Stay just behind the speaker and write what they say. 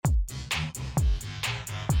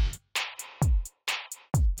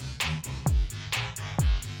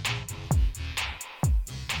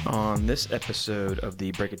On this episode of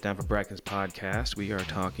the Break It Down for Brackens podcast, we are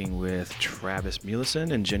talking with Travis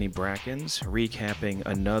Mulison and Jenny Brackens, recapping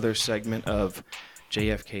another segment of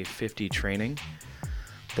JFK 50 training.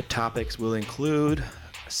 The topics will include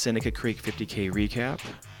Seneca Creek 50K recap,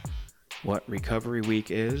 what Recovery Week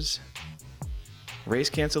is, race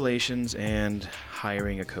cancellations, and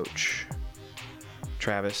hiring a coach.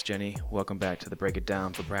 Travis, Jenny, welcome back to the Break It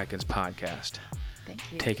Down for Brackens podcast.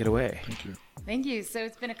 Thank you. Take it away. Thank you. Thank you. So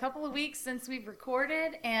it's been a couple of weeks since we've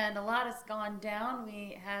recorded and a lot has gone down.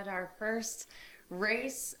 We had our first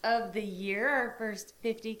race of the year, our first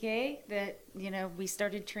 50K that, we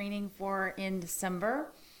started training for in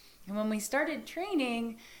December. And when we started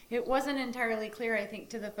training, it wasn't entirely clear, I think,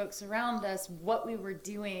 to the folks around us what we were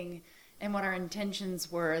doing and what our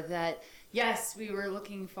intentions were. That, yes, we were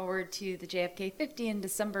looking forward to the JFK 50 in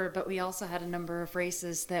December, but we also had a number of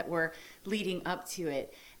races that were leading up to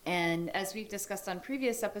it. And as we've discussed on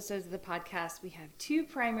previous episodes of the podcast, we have two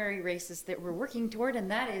primary races that we're working toward, and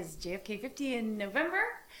that is JFK 50 in November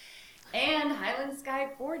and Highland Sky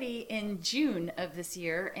 40 in June of this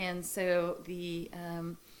year. And so the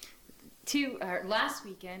last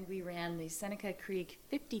weekend we ran the Seneca Creek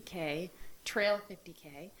 50K, Trail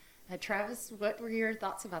 50K. Travis, what were your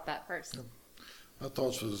thoughts about that first? Yeah. My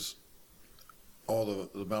thoughts was all the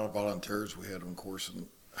amount of volunteers we had on course and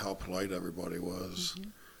how polite everybody was. Mm-hmm.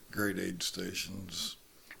 Great aid stations.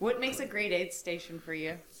 What makes a great aid station for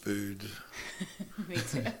you? Food. Me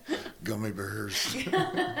too. Gummy bears.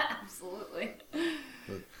 Absolutely.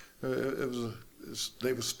 But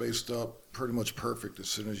they was spaced out pretty much perfect. As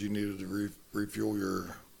soon as you needed to refuel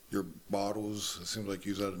your bottles, it seemed like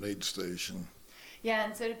you was at an aid station. Yeah,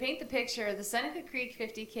 and so to paint the picture, the Seneca Creek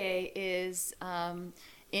 50K is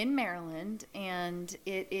in Maryland, and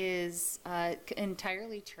it is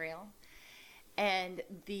entirely trail. And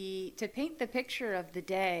to paint the picture of the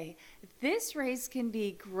day, this race can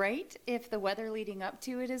be great if the weather leading up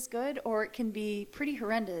to it is good, or it can be pretty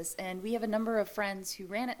horrendous. And we have a number of friends who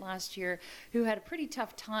ran it last year who had a pretty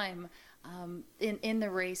tough time in the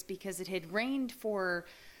race because it had rained for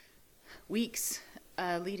weeks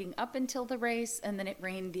leading up until the race, and then it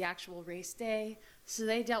rained the actual race day. So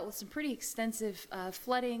they dealt with some pretty extensive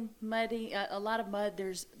flooding, muddy, a lot of mud.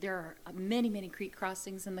 There are many creek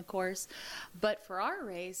crossings in the course. But for our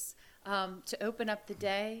race, to open up the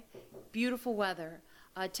day, beautiful weather.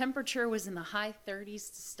 Temperature was in the high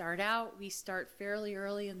 30s to start out. We start fairly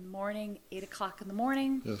early in the morning, 8 o'clock in the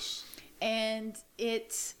morning. Yes. And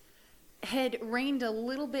it had rained a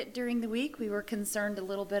little bit during the week. We were concerned a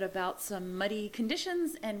little bit about some muddy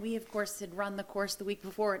conditions, and we, of course, had run the course the week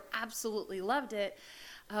before and absolutely loved it.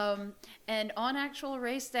 And on actual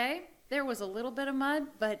race day, there was a little bit of mud,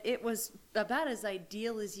 but it was about as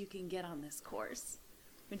ideal as you can get on this course.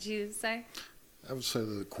 Would you say? I would say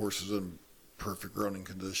the course is in perfect running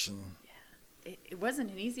condition. Yeah. It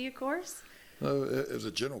wasn't an easy course? No, it was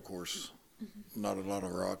a gentle course. Mm-hmm. Not a lot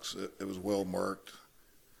of rocks. It was well marked.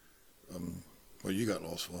 Well, you got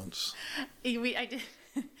lost once. I did.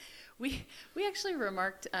 We actually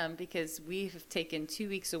remarked because we have taken 2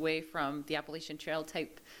 weeks away from the Appalachian Trail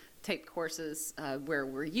type courses where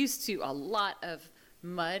we're used to a lot of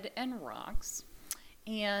mud and rocks,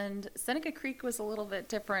 and Seneca Creek was a little bit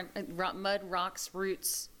different. Mud, rocks,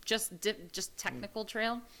 roots, just technical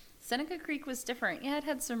trail. Seneca Creek was different. Yeah, it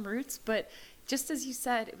had some roots, but just as you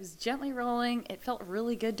said, it was gently rolling. It felt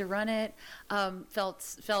really good to run it.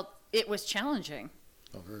 Felt it was challenging.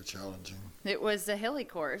 Oh, very challenging. It was a hilly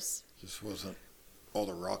course. Just wasn't all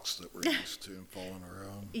the rocks that we're used to and falling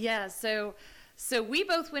around. Yeah, so we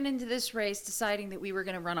both went into this race deciding that we were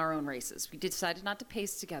going to run our own races. We decided not to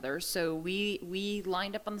pace together, so we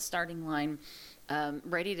lined up on the starting line,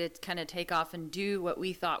 ready to kind of take off and do what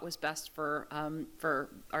we thought was best for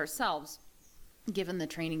ourselves, given the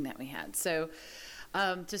training that we had. So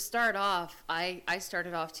to start off, I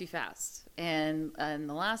started off too fast. And in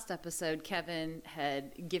the last episode, Kevin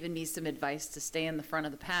had given me some advice to stay in the front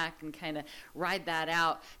of the pack and kind of ride that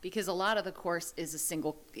out, because a lot of the course is a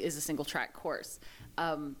single track course.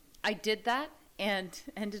 I did that and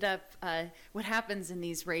ended up, what happens in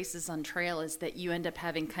these races on trail is that you end up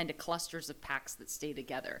having kind of clusters of packs that stay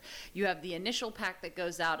together. You have the initial pack that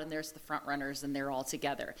goes out, and there's the front runners, and they're all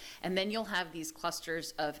together. And then you'll have these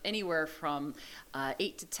clusters of anywhere from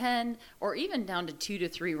 8 to 10, or even down to 2 to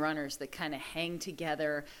 3 runners that kind of hang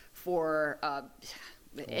together for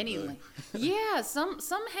yeah, some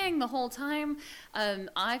hang the whole time.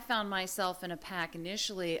 I found myself in a pack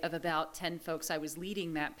initially of about 10 folks. I was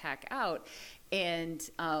leading that pack out, And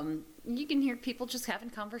you can hear people just having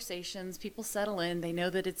conversations. People settle in. They know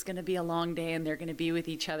that it's going to be a long day and they're going to be with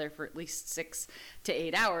each other for at least 6 to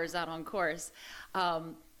 8 hours out on course.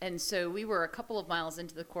 And so we were a couple of miles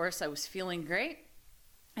into the course. I was feeling great.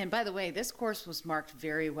 And by the way, this course was marked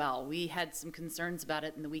very well. We had some concerns about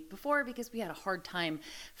it in the week before because we had a hard time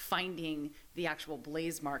finding the actual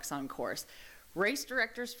blaze marks on course. Race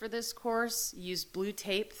directors for this course used blue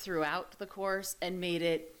tape throughout the course and made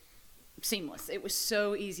it seamless. It was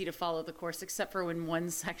so easy to follow the course, except for in one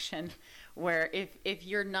section where if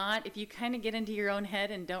you kind of get into your own head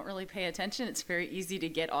and don't really pay attention, it's very easy to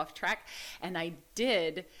get off track. And I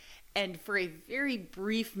did. And for a very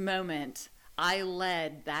brief moment, I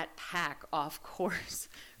led that pack off course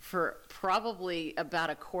for probably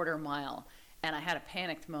about a quarter mile. And I had a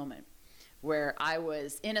panicked moment where I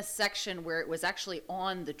was in a section where it was actually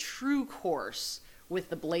on the true course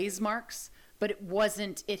with the blaze marks, but it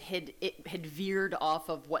wasn't, it had veered off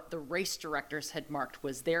of what the race directors had marked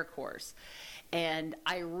was their course. And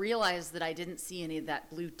I realized that I didn't see any of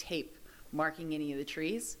that blue tape marking any of the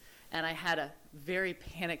trees. And I had a very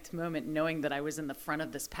panicked moment knowing that I was in the front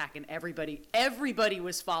of this pack and everybody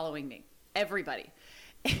was following me. Everybody.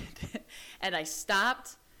 And I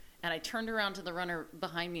stopped and I turned around to the runner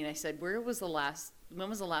behind me and I said, when was the last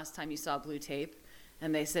time you saw blue tape?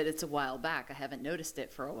 And they said, it's a while back. I haven't noticed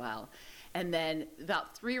it for a while. And then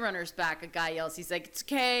about 3 runners back, a guy yells, he's like, it's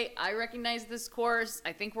okay, I recognize this course.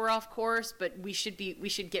 I think we're off course, but we should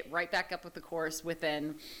get right back up with the course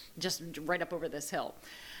within just right up over this hill.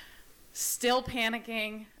 Still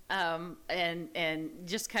panicking, and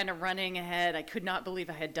just kind of running ahead. I could not believe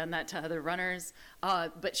I had done that to other runners.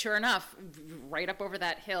 But sure enough, right up over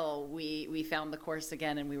that hill, we found the course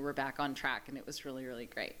again and we were back on track, and it was really, really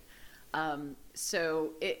great.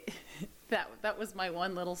 So that was my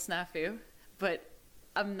one little snafu, but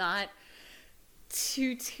I'm not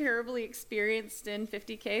too terribly experienced in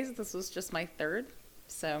 50Ks. This was just my 3rd.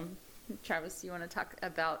 So Travis, you want to talk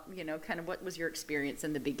about, kind of what was your experience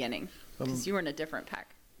in the beginning? Because you were in a different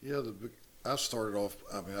pack. Yeah, I started off,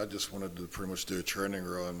 I just wanted to pretty much do a training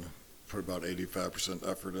run, put about 85%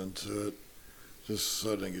 effort into it, just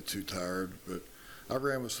so I didn't get too tired. But I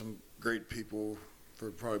ran with some great people for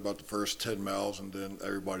probably about the first 10 miles, and then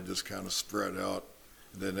everybody just kind of spread out.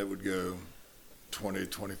 And then it would go 20,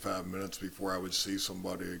 25 minutes before I would see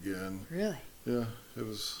somebody again. Really? Yeah, it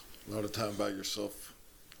was a lot of time by yourself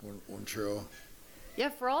on trail. Yeah,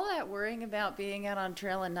 for all that worrying about being out on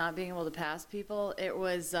trail and not being able to pass people, it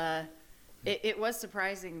was it was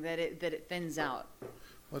surprising that it thins out.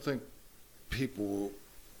 I think people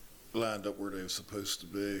lined up where they were supposed to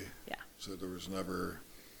be. Yeah. So there was never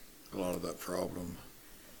a lot of that problem.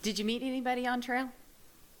 Did you meet anybody on trail?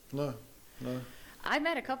 No. I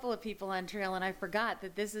met a couple of people on trail, and I forgot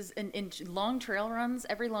that this is in long trail runs.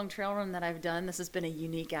 Every long trail run that I've done, this has been a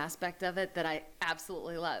unique aspect of it that I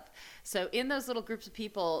absolutely love. So in those little groups of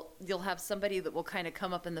people, you'll have somebody that will kind of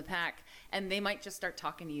come up in the pack, and they might just start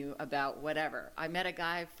talking to you about whatever. I met a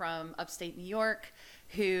guy from upstate New York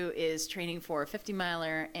who is training for a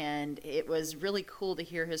 50-miler, and it was really cool to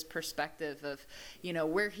hear his perspective of,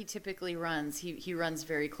 where he typically runs. He runs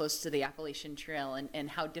very close to the Appalachian Trail and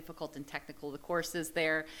how difficult and technical the course is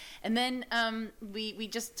there. And then we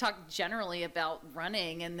just talked generally about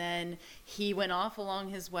running, and then he went off along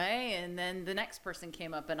his way, and then the next person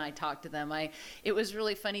came up and I talked to them. It was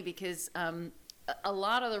really funny because a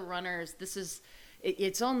lot of the runners,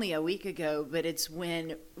 it's only a week ago, but it's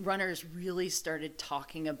when runners really started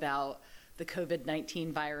talking about the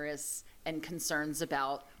COVID-19 virus and concerns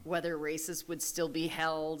about whether races would still be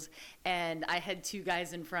held. And I had 2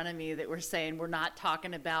 guys in front of me that were saying, we're not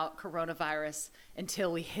talking about coronavirus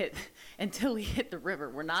until we hit the river.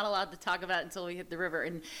 We're not allowed to talk about it until we hit the river,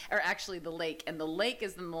 or actually the lake. And the lake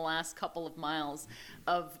is in the last couple of miles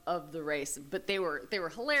of the race. But they were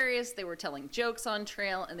hilarious. They were telling jokes on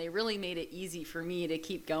trail, and they really made it easy for me to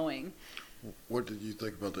keep going. What did you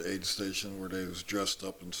think about the aid station where they was dressed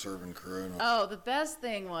up and serving Corona? Oh, the best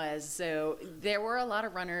thing was, so there were a lot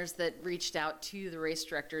of runners that reached out to the race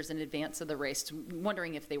directors in advance of the race,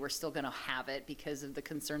 wondering if they were still going to have it because of the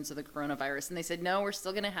concerns of the coronavirus. And they said, no, we're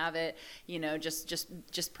still going to have it.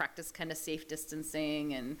 Just practice kind of safe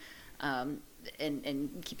distancing and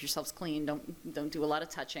keep yourselves clean. Don't do a lot of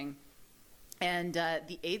touching. And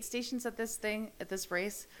the aid stations at this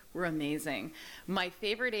race were amazing. My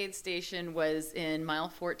favorite aid station was in mile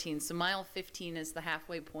 14. So mile 15 is the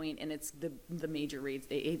halfway point, and it's the major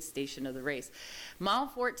aid station of the race. Mile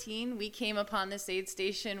 14, we came upon this aid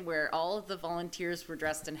station where all of the volunteers were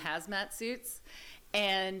dressed in hazmat suits,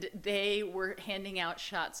 and they were handing out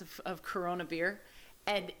shots of Corona beer.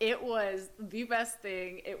 And it was the best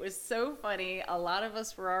thing. It was so funny. A lot of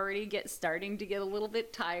us were already starting to get a little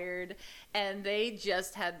bit tired, and they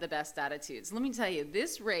just had the best attitudes. Let me tell you,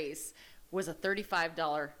 this race was a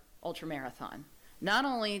 $35 ultra marathon. Not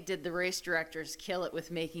only did the race directors kill it with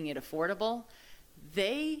making it affordable,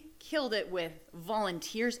 they killed it with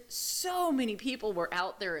volunteers. So many people were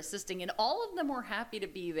out there assisting, and all of them were happy to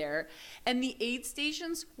be there. And the aid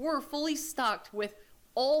stations were fully stocked with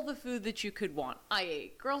all the food that you could want. I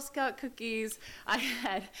ate Girl Scout cookies.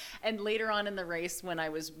 And later on in the race, when I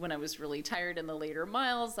was really tired in the later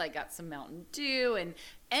miles, I got some Mountain Dew and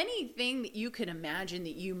anything that you could imagine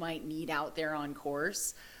that you might need out there on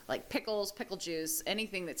course, like pickles, pickle juice,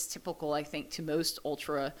 anything that's typical, I think, to most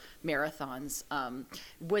ultra marathons,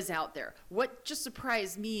 was out there. What just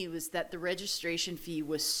surprised me was that the registration fee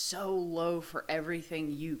was so low for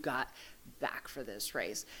everything you got back for this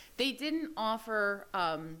race. They didn't offer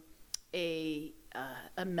a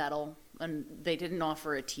medal, and they didn't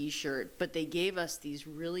offer a t-shirt, but they gave us these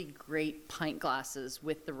really great pint glasses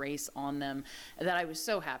with the race on them that I was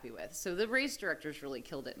so happy with. So the race directors really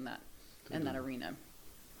killed it in that arena.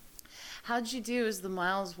 How'd you do as the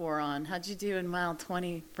miles wore on? How'd you do in mile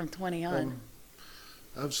 20 from 20 on?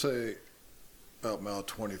 I'd say about mile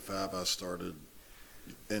 25 I started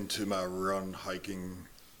into my run hiking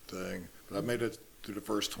thing. But I made it through the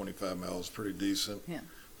first 25 miles pretty decent. Yeah.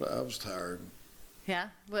 But I was tired. Yeah?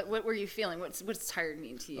 What were you feeling? What's tired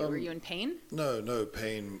mean to you? Were you in pain? No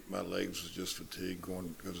pain. My legs was just fatigue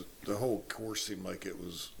going, because the whole course seemed like it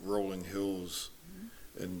was rolling hills,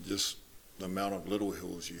 and just the amount of little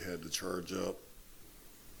hills you had to charge up.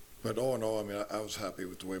 But all in all, I mean, I was happy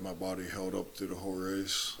with the way my body held up through the whole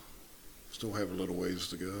race. Still have a little ways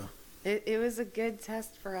to go. It was a good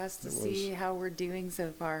test for us to see how we're doing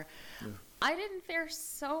so far. Yeah. I didn't fare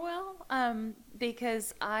so well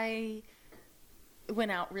because I went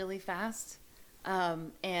out really fast,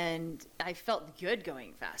 and I felt good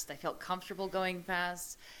going fast. I felt comfortable going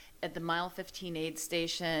fast. At the mile 15 aid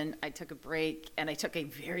station, I took a break, and I took a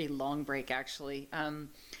very long break, actually.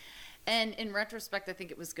 And in retrospect, I think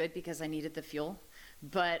it was good because I needed the fuel.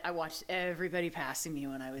 But I watched everybody passing me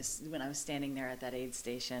when I was standing there at that aid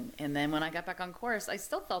station. And then when I got back on course, I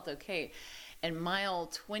still felt okay. And mile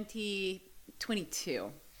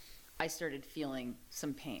 22, I started feeling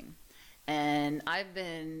some pain. And I've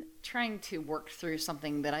been trying to work through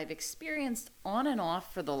something that I've experienced on and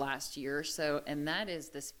off for the last year or so, and that is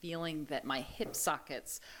this feeling that my hip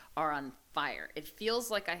sockets are on fire. It feels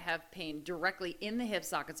like I have pain directly in the hip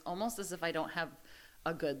sockets, almost as if I don't have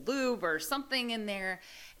a good lube or something in there.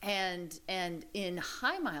 And in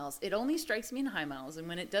high miles, it only strikes me in high miles, and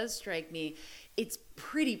when it does strike me, it's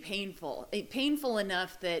pretty painful. Painful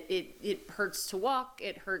enough that it hurts to walk,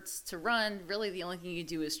 it hurts to run. Really, the only thing you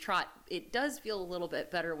do is trot. It does feel a little bit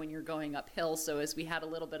better when you're going uphill, so as we had a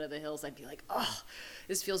little bit of the hills, I'd be like, oh,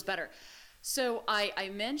 this feels better. So I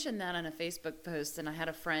mentioned that on a Facebook post, and I had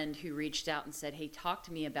a friend who reached out and said, hey, talk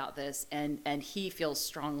to me about this, and he feels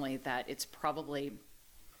strongly that it's probably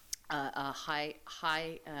a high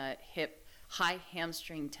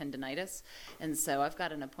hamstring tendonitis. And so I've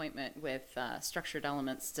got an appointment with Structured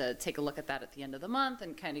Elements to take a look at that at the end of the month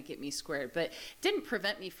and kind of get me squared. But it didn't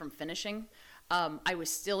prevent me from finishing. I was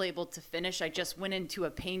still able to finish. I just went into a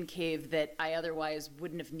pain cave that I otherwise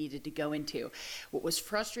wouldn't have needed to go into. What was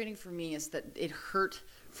frustrating for me is that it hurt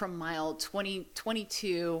from mile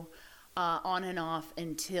 22 on and off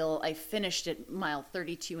until I finished at mile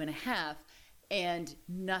 32 and a half. And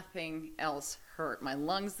nothing else hurt. My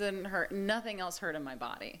lungs didn't hurt. Nothing else hurt in my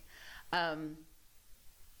body.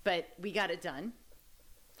 But we got it done.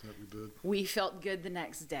 Yeah, we did. We felt good the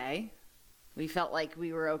next day. We felt like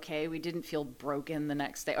we were okay. We didn't feel broken the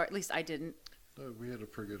next day, or at least I didn't. No, we had a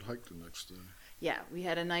pretty good hike the next day. Yeah, we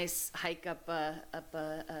had a nice hike up a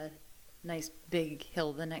nice big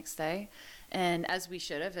hill the next day, and as we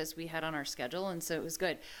should have, as we had on our schedule, and so it was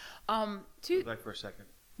good. Go back for a second.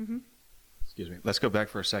 Mm-hmm. Excuse me. Let's go back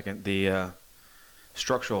for a second. The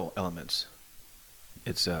structural elements.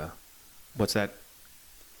 It's what's that?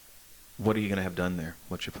 What are you going to have done there?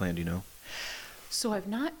 What's your plan? Do you know? So I've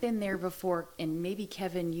not been there before, and maybe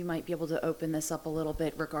Kevin, you might be able to open this up a little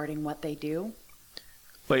bit regarding what they do.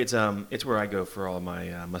 Well, it's where I go for all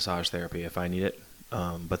my massage therapy if I need it.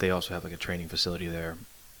 But they also have like a training facility there,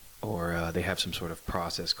 or they have some sort of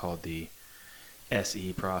process called the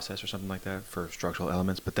SE process or something like that for structural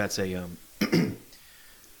elements. But that's a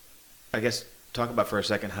I guess talk about for a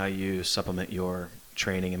second how you supplement your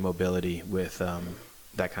training and mobility with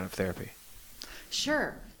that kind of therapy.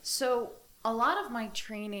 Sure. So a lot of my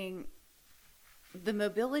training The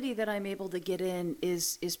mobility that I'm able to get in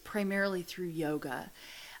is primarily through yoga.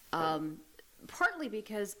 Partly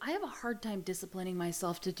because I have a hard time disciplining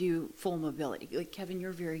myself to do full mobility. Like Kevin,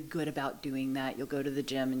 you're very good about doing that. You'll go to the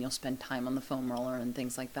gym and you'll spend time on the foam roller and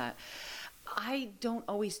things like that. I don't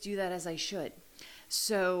always do that as I should.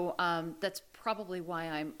 So that's probably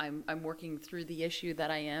why I'm working through the issue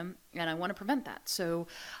that I am, and I want to prevent that. So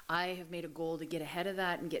I have made a goal to get ahead of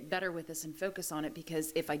that and get better with this and focus on it,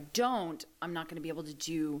 because if I don't, I'm not going to be able to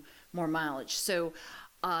do more mileage. So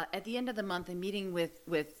at the end of the month, I'm meeting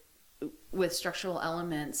with Structural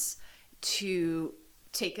Elements to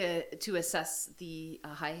assess the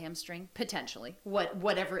high hamstring, potentially,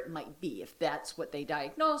 whatever it might be, if that's what they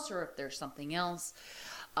diagnose or if there's something else.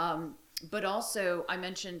 But also, I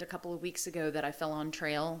mentioned a couple of weeks ago that I fell on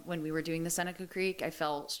trail when we were doing the Seneca Creek. I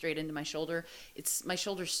fell straight into my shoulder. My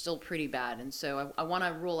shoulder's still pretty bad, and so I want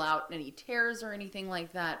to rule out any tears or anything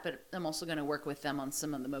like that, but I'm also going to work with them on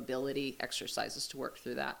some of the mobility exercises to work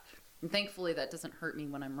through that. And thankfully, that doesn't hurt me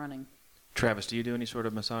when I'm running. Travis, do you do any sort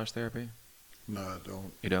of massage therapy? No, I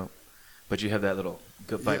don't. You don't? But you have that little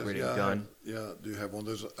vibrating gun? I do have one of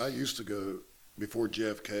those. I used to go, before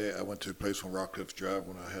JFK, I went to a place on Rockcliffe Drive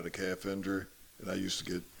when I had a calf injury, and I used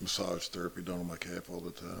to get massage therapy done on my calf all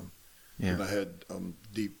the time. Yeah. And I had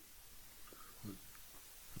deep,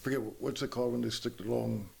 I forget, what's it called when they stick the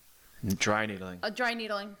long... Dry needling. Dry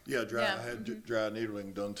needling. Yeah, dry. Yeah. I had dry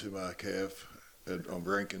needling done to my calf at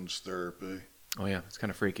Rankin's therapy. Oh, yeah. It's kind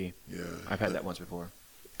of freaky. Yeah. I've had that once before.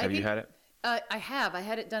 I Have you think- had it? I have. I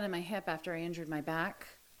had it done in my hip after I injured my back,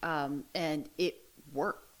 and it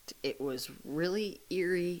worked. It was really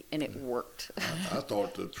eerie, and it worked. I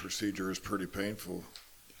thought the procedure was pretty painful.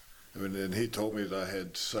 I mean, and he told me that I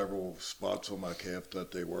had several spots on my calf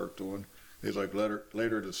that they worked on. He's like,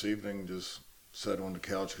 later this evening, just sit on the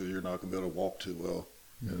couch because you're not going to be able to walk too well.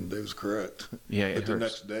 And they was correct. Yeah, it But the hurts.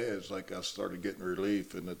 next day, it's like I started getting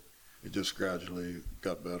relief, and it just gradually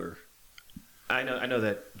got better. I know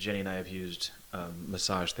that Jenny and I have used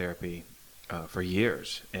massage therapy for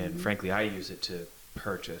years, and frankly, I use it to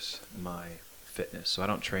purchase my fitness. So I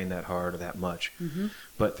don't train that hard or that much,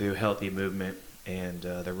 but through healthy movement and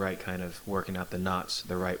the right kind of working out the knots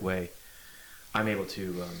the right way, I'm able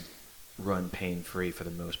to run pain-free for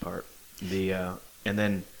the most part. And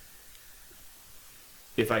then,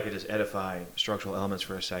 if I could just edify Structural Elements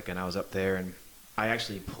for a second, I was up there and I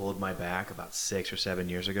actually pulled my back about 6 or 7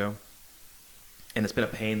 years ago. And it's been a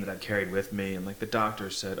pain that I've carried with me. And like the doctor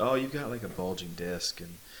said, oh, you've got like a bulging disc, and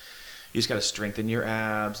you just got to strengthen your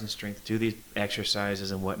abs and do these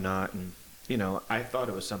exercises and whatnot. And, you know, I thought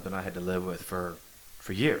it was something I had to live with for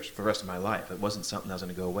years, for the rest of my life. It wasn't something that was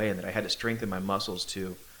going to go away, and that I had to strengthen my muscles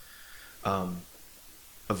to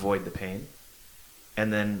avoid the pain.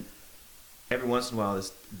 And then every once in a while,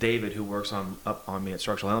 this David, who works up on me at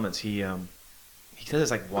Structural Elements, he does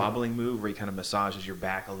this like wobbling move where he kind of massages your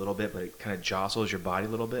back a little bit, but it kind of jostles your body a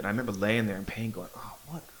little bit. And I remember laying there in pain going, oh,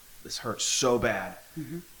 what? This hurts so bad.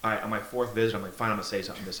 All right, on my 4th visit, I'm like, fine, I'm going to say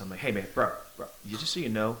something to this. I'm like, hey, man, bro, just so you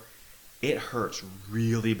know, it hurts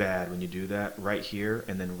really bad when you do that right here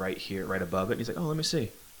and then right here, right above it. And he's like, oh, let me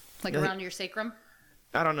see. Like around your sacrum?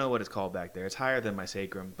 I don't know what it's called back there. It's higher than my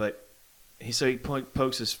sacrum, but he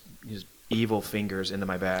pokes his evil fingers into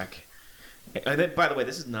my back. And then, by the way,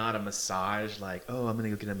 this is not a massage like, oh, I'm going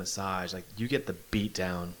to go get a massage. Like, you get the beat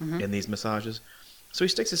down in these massages. So he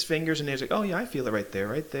sticks his fingers in there. He's like, oh, yeah, I feel it right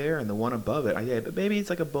there, and the one above it. Yeah, but maybe it's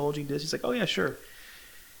like a bulging disc. He's like, oh, yeah, sure.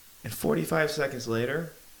 And 45 seconds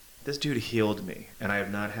later, this dude healed me, and I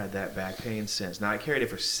have not had that back pain since. Now, I carried it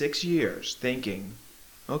for 6 years thinking,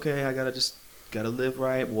 okay, I got to live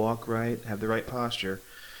right, walk right, have the right posture.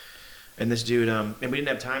 And this dude, and we didn't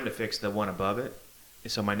have time to fix the one above it.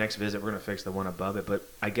 So my next visit, we're going to fix the one above it. But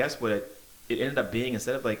I guess what it ended up being,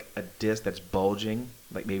 instead of like a disc that's bulging,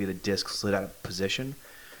 like maybe the disc slid out of position,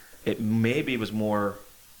 it maybe was more,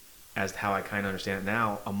 as how I kind of understand it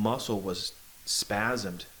now, a muscle was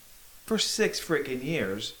spasmed for 6 freaking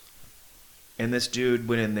years. And this dude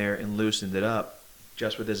went in there and loosened it up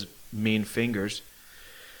just with his mean fingers.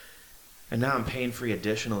 And now I'm pain-free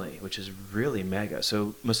additionally, which is really mega.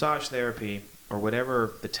 So massage therapy, or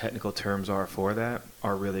whatever the technical terms are for that,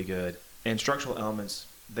 are really good. And Structural Elements,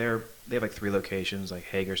 they have like 3 locations, like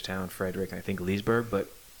Hagerstown, Frederick, and I think Leesburg, but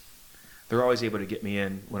they're always able to get me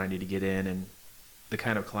in when I need to get in, and the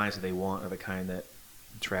kind of clients that they want are the kind that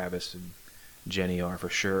Travis and Jenny are for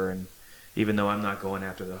sure. And even though I'm not going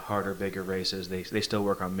after the harder, bigger races, they still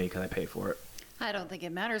work on me because I pay for it. I don't think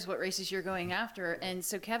it matters what races you're going after. And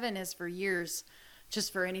so Kevin has for years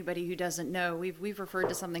just for anybody who doesn't know, we've referred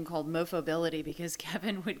to something called mofobility, because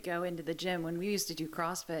Kevin would go into the gym when we used to do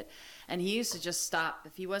CrossFit, and he used to just stop.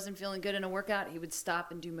 If he wasn't feeling good in a workout, he would stop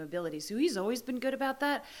and do mobility. So he's always been good about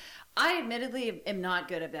that. I admittedly am not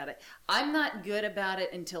good about it. I'm not good about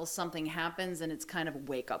it until something happens and it's kind of a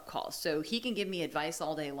wake-up call. So he can give me advice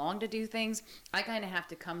all day long to do things. I kind of have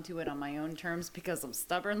to come to it on my own terms because I'm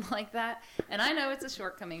stubborn like that. And I know it's a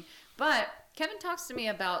shortcoming. But Kevin talks to me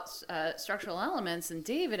about structural elements and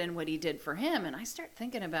David and what he did for him. And I start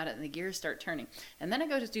thinking about it and the gears start turning. And then I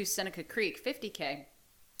go to do Seneca Creek 50K.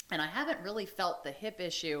 And I haven't really felt the hip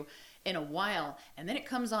issue in a while, and then it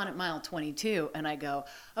comes on at mile 22, and I go,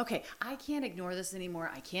 okay, I can't ignore this anymore.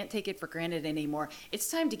 I can't take it for granted anymore. It's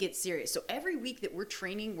time to get serious. So every week that we're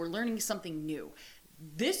training, we're learning something new.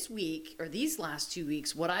 This week, or these last 2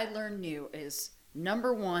 weeks, what I learned new is,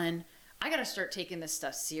 number one, I got to start taking this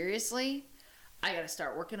stuff seriously. I got to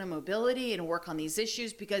start working on mobility and work on these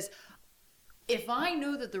issues, because if I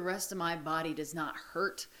know that the rest of my body does not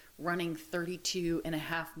hurt running 32 and a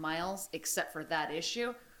half miles except for that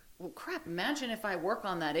issue, well, crap, imagine if I work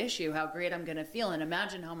on that issue, how great I'm going to feel, and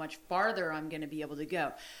imagine how much farther I'm going to be able to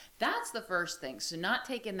go. That's the first thing. So not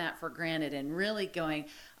taking that for granted and really going,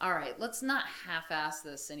 all right, let's not half-ass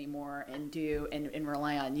this anymore and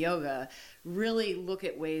rely on yoga. Really look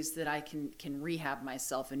at ways that I can rehab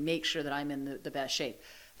myself and make sure that I'm in the best shape.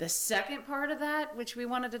 The second part of that, which we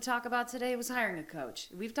wanted to talk about today, was hiring a coach.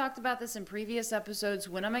 We've talked about this in previous episodes.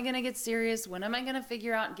 When am I going to get serious? When am I going to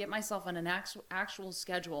figure out and get myself on an actual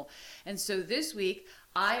schedule? And so this week,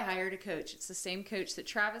 I hired a coach. It's the same coach that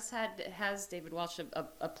Travis has, David Welch,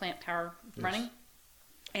 of Plant Power Running.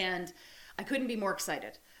 And I couldn't be more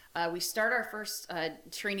excited. We start our first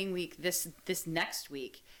training week this next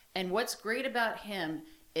week. And what's great about him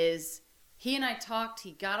is he and I talked.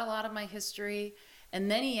 He got a lot of my history. And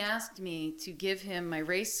then he asked me to give him my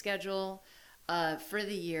race schedule for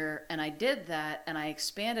the year. And I did that, and I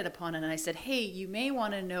expanded upon it. And I said, hey, you may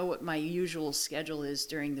want to know what my usual schedule is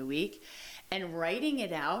during the week. And writing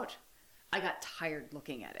it out, I got tired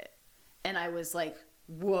looking at it. And I was like,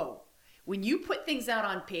 whoa. When you put things out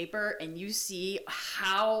on paper and you see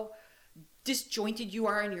how disjointed you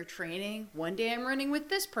are in your training, one day I'm running with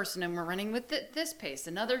this person and we're running with this pace.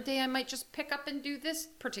 Another day I might just pick up and do this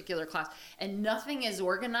particular class, and nothing is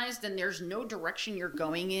organized and there's no direction you're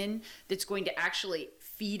going in that's going to actually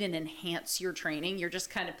feed and enhance your training. You're just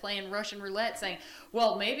kind of playing Russian roulette saying,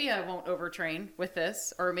 well, maybe I won't overtrain with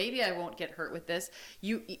this, or maybe I won't get hurt with this.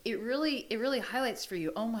 It really highlights for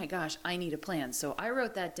you, oh my gosh, I need a plan. So I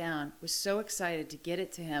wrote that down, was so excited to get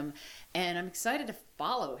it to him, and I'm excited to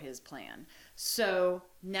follow his plan. So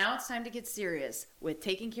now it's time to get serious with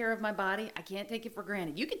taking care of my body. I can't take it for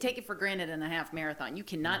granted. You can take it for granted in a half marathon. You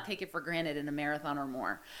cannot take it for granted in a marathon or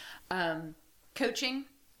more. Coaching,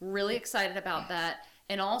 really excited about that.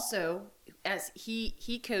 And also, as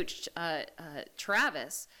he coached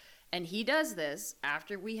Travis, and he does this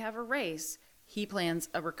after we have a race, he plans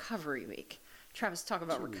a recovery week. Travis, talk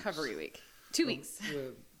about recovery week. 2 weeks.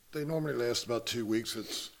 They normally last about 2 weeks.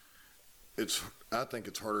 I think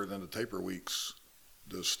it's harder than the taper weeks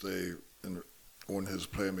to stay on his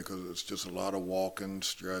plan, because it's just a lot of walking,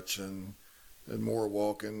 stretching, and more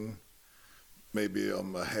walking. Maybe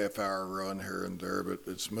a half-hour run here and there, but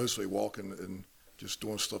it's mostly walking and just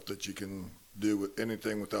doing stuff that you can do with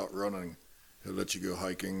anything without running. He'll let you go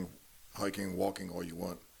hiking, walking all you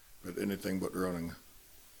want, but anything but running.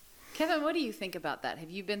 Kevin, what do you think about that?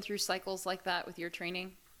 Have you been through cycles like that with your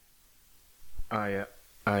training?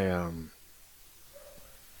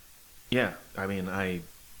 Yeah, I mean, I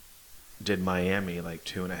did Miami like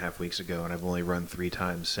 2.5 weeks ago, and I've only run 3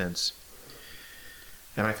 times since.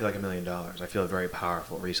 And I feel like $1 million. I feel very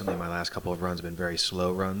powerful. Recently, my last couple of runs have been very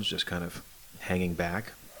slow runs, just kind of hanging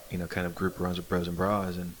back, kind of group runs with bros and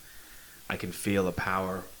bras. And I can feel a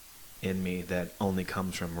power in me that only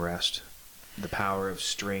comes from rest, the power of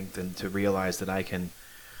strength, and to realize that I can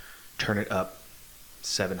turn it up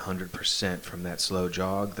 700% from that slow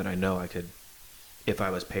jog, that I know I could. If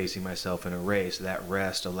I was pacing myself in a race, that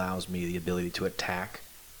rest allows me the ability to attack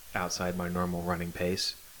outside my normal running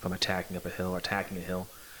pace. If I'm attacking up a hill, attacking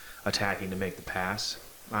to make the pass.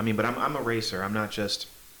 I mean, but I'm a racer. I'm not just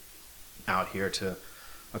out here to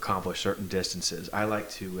accomplish certain distances. I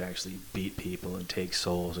like to actually beat people and take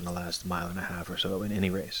souls in the last 1.5 miles or so in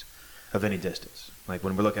any race of any distance. Like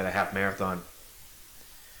when we look at a half marathon,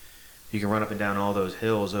 you can run up and down all those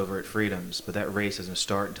hills over at Freedoms, but that race doesn't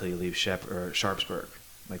start until you leave Sharpsburg.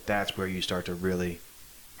 Like that's where you start to really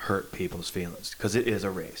hurt people's feelings, because it is a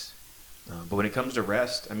race. But when it comes to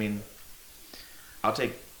rest, I mean, I'll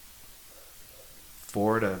take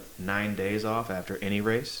 4 to 9 days off after any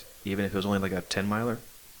race, even if it was only like a 10 miler,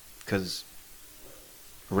 because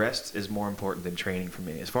rest is more important than training for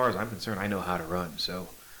me. As far as I'm concerned, I know how to run. So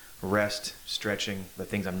rest, stretching, the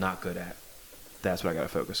things I'm not good at, that's what I got to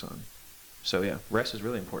focus on. So yeah, rest is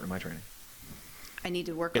really important in my training. I need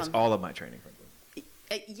to work It's on. all of my training,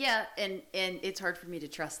 frankly. Yeah, and it's hard for me to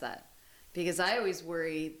trust that because I always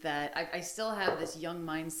worry that I still have this young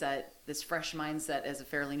mindset, this fresh mindset as a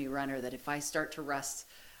fairly new runner, that if I start to rest,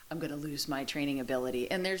 I'm going to lose my training ability.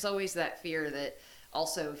 And there's always that fear that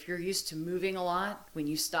also if you're used to moving a lot, when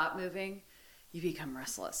you stop moving, you become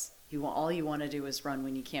restless. All you want to do is run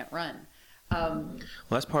when you can't run. Well,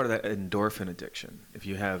 that's part of that endorphin addiction. If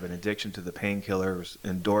you have an addiction to the painkillers,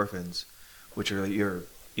 endorphins, which are your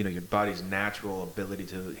body's natural ability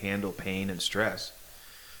to handle pain and stress,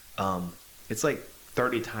 it's like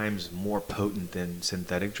 30 times more potent than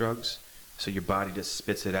synthetic drugs. So your body just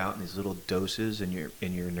spits it out in these little doses in your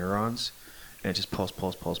neurons, and it just pulse,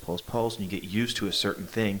 and you get used to a certain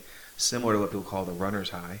thing, similar to what people call the runner's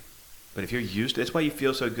high. But if you're used to, that's why you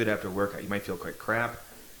feel so good after a workout. You might feel quite crap.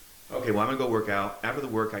 Okay, well, I'm going to go work out. After the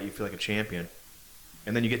workout, you feel like a champion.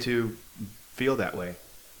 And then you get to feel that way.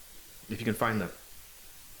 If you can find the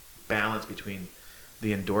balance between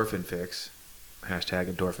the endorphin fix,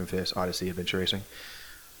 hashtag endorphin fix, Odyssey Adventure Racing.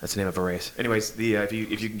 That's the name of a race. Anyways, if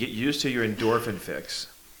you can get used to your endorphin fix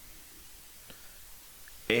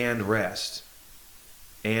and rest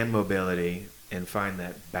and mobility and find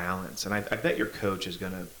that balance. And I bet your coach is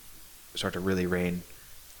going to start to really rein,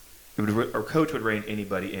 or coach would rein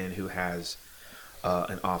anybody in who has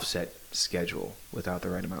an offset schedule without the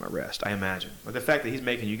right amount of rest, I imagine. But the fact that he's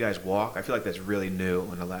making you guys walk, I feel like that's really new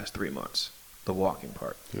in the last 3 months, the walking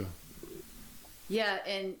part. Yeah. Yeah,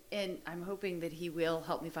 and I'm hoping that he will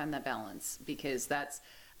help me find that balance because that's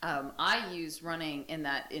I use running in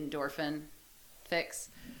that endorphin fix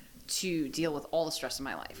to deal with all the stress in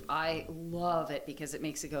my life. I love it because it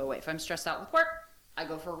makes it go away. If I'm stressed out with work, I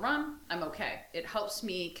go for a run, I'm okay. It helps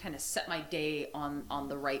me kind of set my day on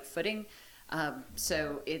the right footing.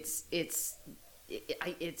 So it's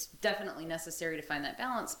definitely necessary to find that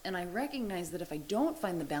balance. And I recognize that if I don't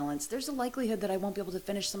find the balance, there's a likelihood that I won't be able to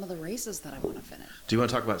finish some of the races that I want to finish. Do you want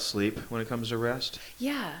to talk about sleep when it comes to rest?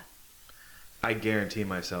 Yeah. I guarantee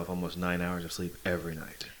myself almost 9 hours of sleep every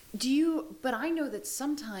night. But I know that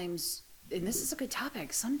sometimes, and this is a good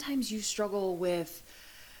topic, sometimes you struggle with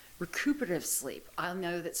recuperative sleep. I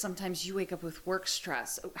know that sometimes you wake up with work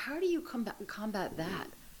stress. How do you combat that?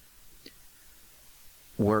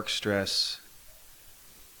 Work stress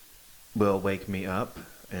will wake me up,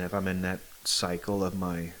 and if I'm in that cycle of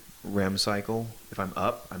my REM cycle, if I'm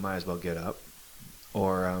up, I might as well get up.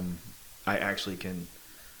 Or I actually can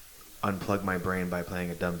unplug my brain by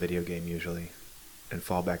playing a dumb video game usually and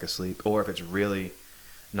fall back asleep. Or if it's really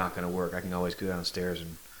not going to work, I can always go downstairs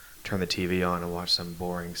and turn the TV on and watch some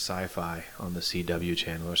boring sci-fi on the CW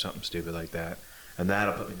channel or something stupid like that, and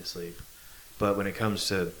that'll put me to sleep. But when it comes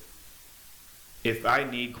to, if I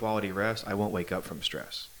need quality rest, I won't wake up from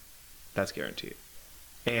stress. That's guaranteed.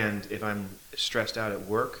 And if I'm stressed out at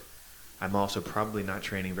work, I'm also probably not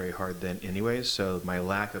training very hard then anyways, so my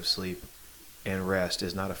lack of sleep and rest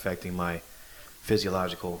is not affecting my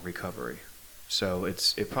physiological recovery. So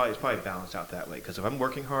it's probably balanced out that way, because if I'm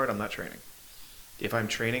working hard, I'm not training. If I'm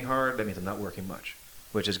training hard, that means I'm not working much,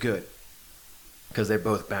 which is good, because they're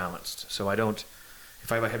both balanced. So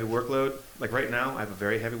if I have a heavy workload, like right now, I have a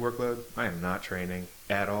very heavy workload, I am not training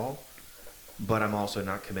at all, but I'm also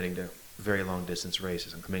not committing to very long distance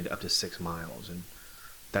races. I'm committing to up to 6 miles, and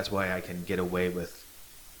that's why I can get away with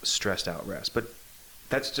stressed out rest. But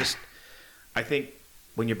that's just, I think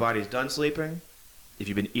when your body's done sleeping, if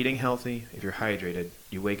you've been eating healthy, if you're hydrated,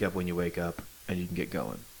 you wake up when you wake up and you can get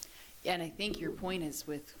going. Yeah, and I think your point is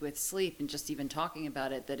with sleep and just even talking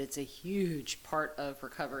about it, that it's a huge part of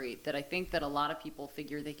recovery that I think that a lot of people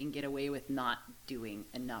figure they can get away with not doing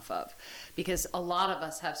enough of. Because a lot of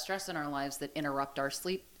us have stress in our lives that interrupt our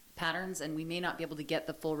sleep patterns, and we may not be able to get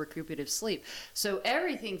the full recuperative sleep. So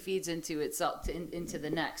everything feeds into itself, into the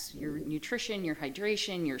next. Your nutrition, your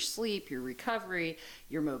hydration, your sleep, your recovery,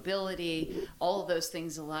 your mobility, all of those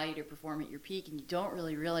things allow you to perform at your peak, and you don't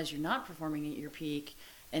really realize you're not performing at your peak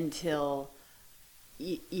until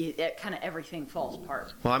kind of everything falls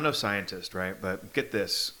apart. Well, I'm no scientist, right? But get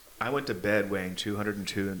this. I went to bed weighing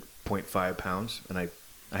 202.5 pounds, and I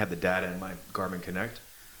have the data in my Garmin Connect.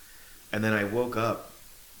 And then I woke up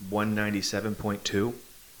 197.2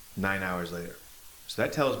 9 hours later. So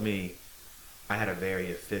that tells me I had a very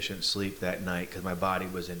efficient sleep that night because my body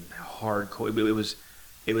was in hardcore.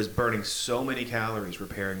 It was burning so many calories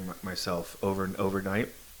repairing myself overnight,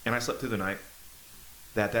 and I slept through the night.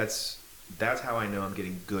 that's how I know I'm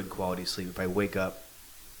getting good quality sleep. If I wake up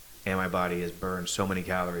and my body has burned so many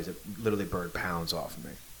calories, it literally burned pounds off of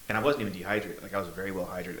me. And I wasn't even dehydrated. Like, I was very well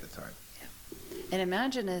hydrated at the time. And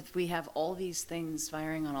imagine if we have all these things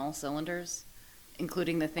firing on all cylinders,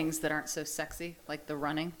 including the things that aren't so sexy, like the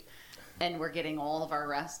running, and we're getting all of our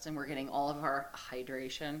rest and we're getting all of our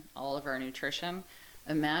hydration, all of our nutrition.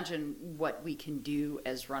 Imagine what we can do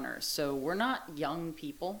as runners. So we're not young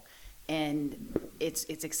people, and it's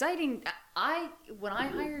exciting. When I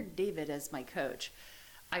hired David as my coach,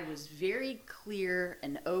 I was very clear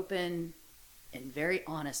and open and very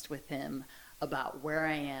honest with him about where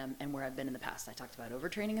I am and where I've been in the past. I talked about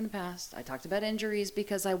overtraining in the past. I talked about injuries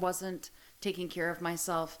because I wasn't taking care of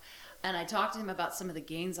myself. And I talked to him about some of the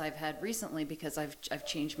gains I've had recently because I've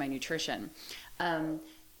changed my nutrition.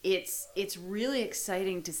 It's really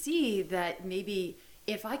exciting to see that maybe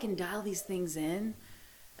if I can dial these things in,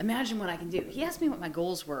 imagine what I can do. He asked me what my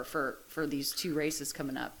goals were for these 2 races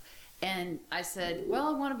coming up. And I said, well,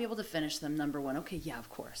 I want to be able to finish them, number 1. Okay, yeah, of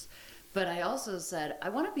course. But I also said, I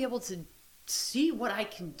want to be able to see what I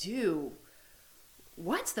can do.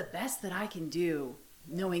 What's the best that I can do,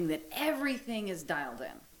 knowing that everything is dialed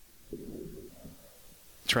in?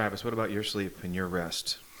 Travis, what about your sleep and your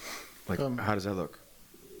rest? Like, how does that look?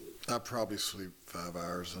 I probably sleep 5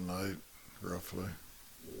 hours a night, roughly.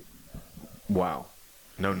 Wow.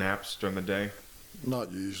 No naps during the day?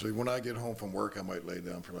 Not usually. When I get home from work, I might lay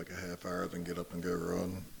down for like a half hour, then get up and go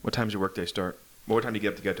run. What time's your workday start? What time do you get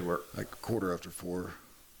up to get to work? Like 4:15.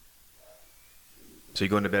 So you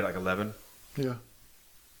go into bed at like 11? Yeah.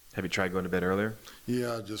 Have you tried going to bed earlier?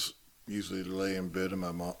 Yeah, I just usually lay in bed and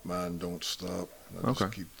my mind don't stop. I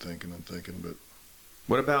just keep thinking and thinking. But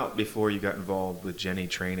what about before you got involved with Jenny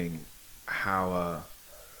training?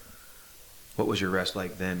 What was your rest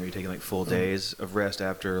like then? Were you taking like full days of rest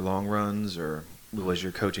after long runs, or was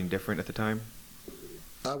your coaching different at the time?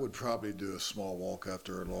 I would probably do a small walk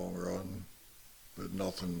after a long run, but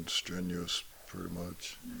nothing strenuous, pretty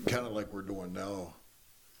much. Kind of like we're doing now.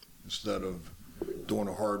 Instead of doing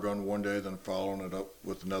a hard run one day, then following it up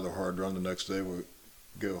with another hard run the next day, we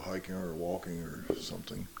go hiking or walking or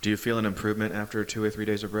something. Do you feel an improvement after 2 or 3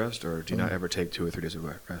 days of rest, or do you not ever take 2 or 3 days of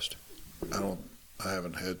rest? I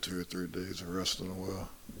haven't had 2 or 3 days of rest in a while.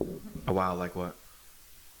 A while, like what?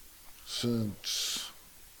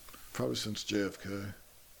 Probably since JFK.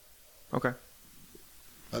 Okay.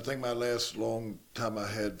 I think my last long time I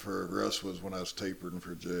had for rest was when I was tapering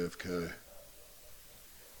for JFK.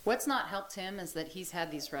 What's not helped him is that he's had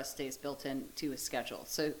these rest days built into his schedule.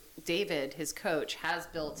 So David, his coach, has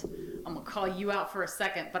built, I'm going to call you out for a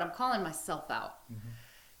second, but I'm calling myself out. Mm-hmm.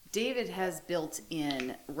 David has built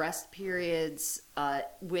in rest periods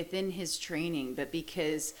within his training, but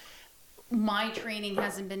because my training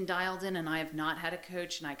hasn't been dialed in and I have not had a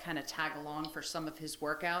coach and I kind of tag along for some of his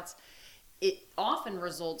workouts, it often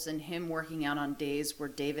results in him working out on days where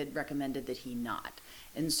David recommended that he not.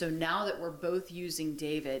 And so now that we're both using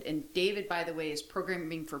David, and David, by the way, is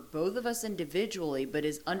programming for both of us individually, but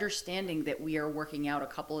is understanding that we are working out a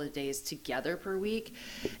couple of days together per week,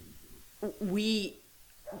 we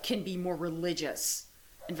can be more religious.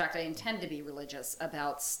 In fact, I intend to be religious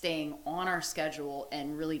about staying on our schedule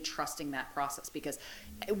and really trusting that process, because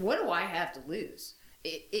what do I have to lose?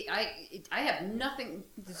 I have nothing,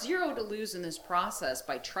 zero to lose in this process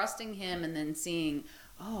by trusting him and then seeing,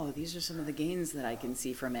 oh, these are some of the gains that I can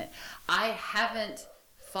see from it. I haven't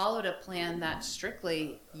followed a plan that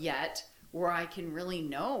strictly yet where I can really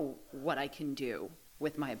know what I can do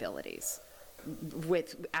with my abilities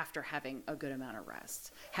after having a good amount of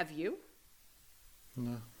rest. Have you?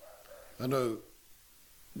 No. I know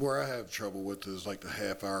where I have trouble with is like the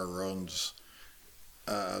half-hour runs.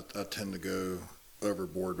 I tend to go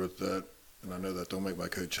overboard with that, and I know that don't make my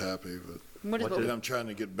coach happy, but I'm trying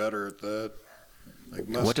to get better at that. Like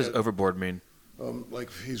what does overboard mean? Like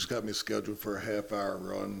if he's got me scheduled for a half-hour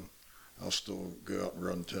run, I'll still go out and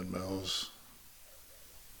run 10 miles.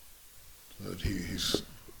 But he's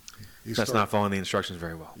That's not following the instructions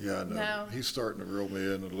very well. Yeah, I know. No. He's starting to reel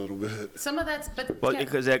me in a little bit. Some of that's, but well,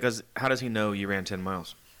 because how does he know you ran 10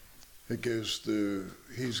 miles? It goes to,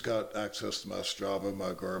 he's got access to my Strava, my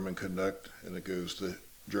Garmin Connect, and it goes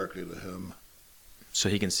directly to him. So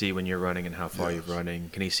he can see when you're running and how far you're running.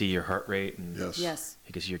 Can he see your heart rate? And yes.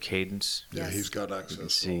 He can see your cadence? Yeah, he's got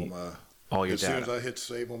access to all your data. As soon as I hit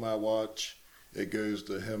save on my watch, it goes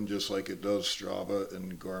to him just like it does Strava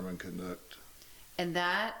and Garmin Connect. And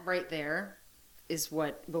that right there is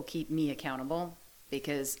what will keep me accountable,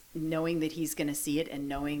 because knowing that he's going to see it and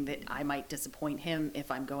knowing that I might disappoint him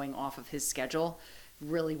if I'm going off of his schedule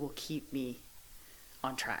really will keep me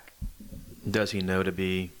on track. Does he know to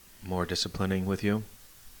be more disciplining with you?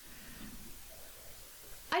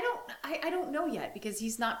 I don't know yet because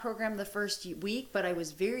he's not programmed the first week, but I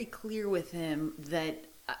was very clear with him that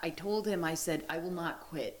I told him, I said, I will not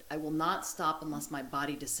quit. I will not stop unless my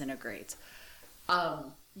body disintegrates.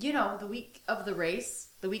 The week of the race,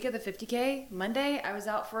 the week of the 50K, Monday, I was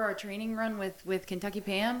out for a training run with Kentucky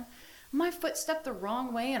Pam. My foot stepped the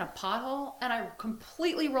wrong way in a pothole and I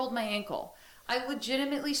completely rolled my ankle. I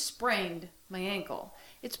legitimately sprained my ankle.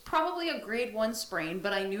 It's probably a grade 1 sprain,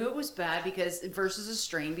 but I knew it was bad versus a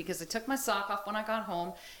strain because I took my sock off when I got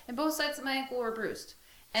home and both sides of my ankle were bruised.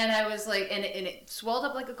 And I was like, and it swelled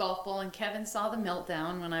up like a golf ball, and Kevin saw the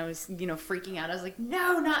meltdown when I was, freaking out. I was like,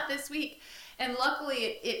 no, not this week. And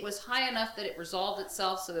luckily it was high enough that it resolved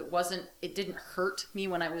itself so it didn't hurt me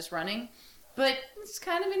when I was running. But it's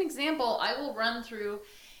kind of an example. I will run through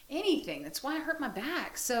anything. That's why I hurt my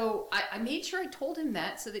back. So I made sure I told him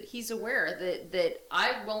that so that he's aware that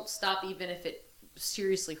I won't stop even if it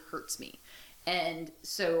seriously hurts me. And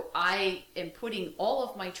so I am putting all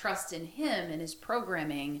of my trust in him and his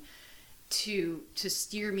programming to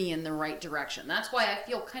steer me in the right direction. That's why I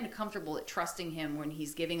feel kind of comfortable at trusting him when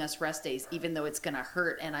he's giving us rest days, even though it's going to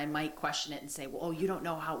hurt and I might question it and say, well, you don't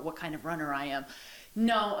know what kind of runner I am.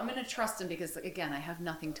 No, I'm going to trust him because, again, I have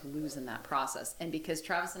nothing to lose in that process. And because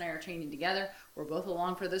Travis and I are training together, we're both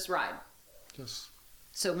along for this ride. Yes.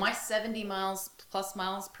 So my 70 plus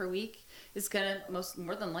miles per week is going to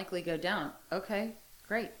more than likely go down. Okay,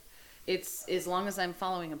 great. It's as long as I'm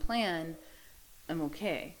following a plan, I'm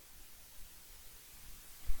okay.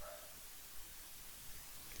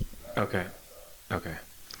 Okay.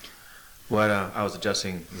 What I was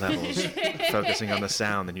adjusting levels, focusing on the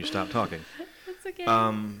sound, and you stopped talking. That's okay.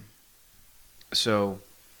 So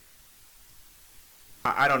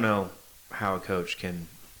I don't know how a coach can.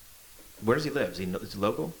 Where does he live? Is he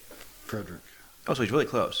local? Frederick. Oh, so he's really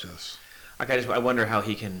close. Yes. Okay, I wonder how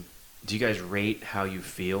he can. Do you guys rate how you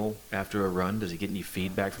feel after a run? Does he get any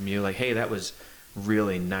feedback from you? Like, hey, that was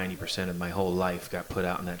really 90% of my whole life got put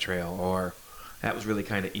out on that trail, or that was really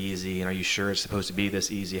kind of easy, and are you sure it's supposed to be this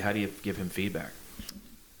easy? How do you give him feedback?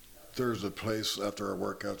 There's a place after our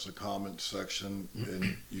workouts, a comment section,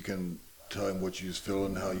 and you can tell him what you was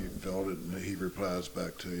feeling, how you felt it, and he replies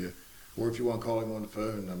back to you. Or if you want to call him on the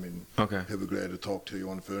phone, Okay. He'll be glad to talk to you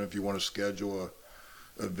on the phone. If you want to schedule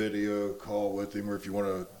a video call with him, or if you want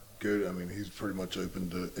to go, he's pretty much open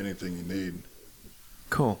to anything you need.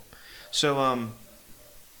 Cool. So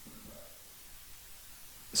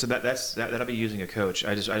that'll be using a coach.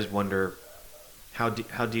 I just wonder how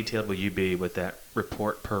detailed will you be with that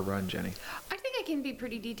report per run, Jenny? I think I can be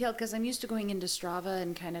pretty detailed because I'm used to going into Strava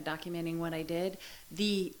and kind of documenting what I did.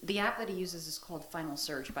 The app that he uses is called Final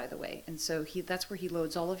Surge, by the way, and so that's where he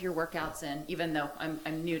loads all of your workouts in. Even though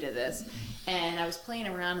I'm new to this, and I was playing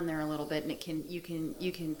around in there a little bit, and you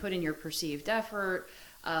can put in your perceived effort.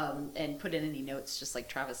 And put in any notes, just like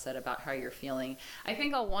Travis said, about how you're feeling. I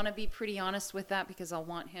think I'll want to be pretty honest with that because I'll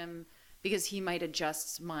want him, because he might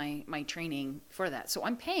adjust my training for that. So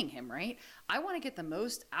I'm paying him, right? I want to get the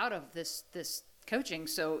most out of this coaching,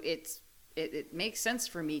 so it makes sense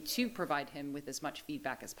for me to provide him with as much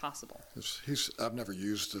feedback as possible. I've never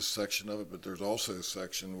used this section of it, but there's also a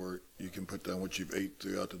section where you can put down what you've ate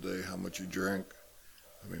throughout the day, how much you drank.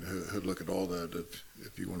 He'll look at all that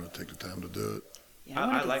if you want to take the time to do it. Yeah,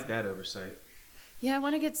 I like that oversight. Yeah, I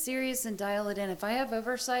want to get serious and dial it in. If I have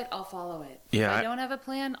oversight, I'll follow it. Yeah, if I don't have a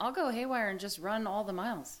plan, I'll go haywire and just run all the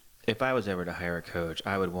miles. If I was ever to hire a coach,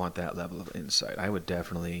 I would want that level of insight. I would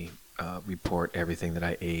definitely report everything that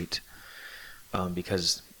I ate,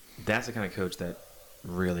 because that's the kind of coach that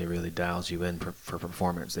really, really dials you in for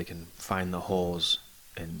performance. They can find the holes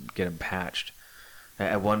and get them patched.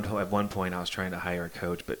 At one point, I was trying to hire a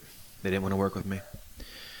coach, but they didn't want to work with me.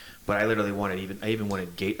 But I literally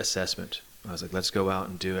wanted gait assessment. I was like, let's go out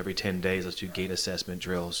and do every 10 days, let's do gait assessment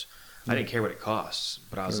drills. I didn't care what it costs,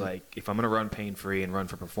 but I was like, if I'm going to run pain-free and run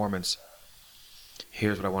for performance,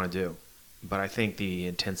 here's what I want to do. But I think the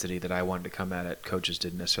intensity that I wanted to come at it, coaches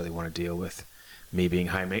didn't necessarily want to deal with me being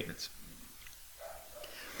high maintenance.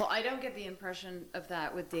 Well, I don't get the impression of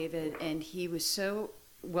that with David, and he was so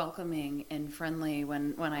welcoming and friendly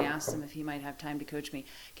when I asked him if he might have time to coach me.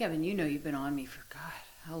 Kevin, you've been on me for, God,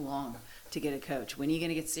 how long to get a coach? When are you going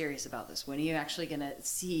to get serious about this? When are you actually going to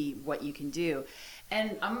see what you can do?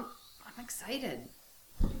 And I'm excited.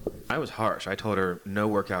 I was harsh. I told her no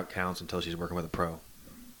workout counts until she's working with a pro.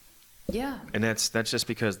 Yeah. And that's just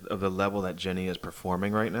because of the level that Jenny is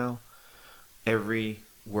performing right now. Every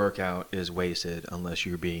workout is wasted unless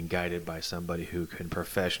you're being guided by somebody who can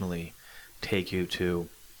professionally take you to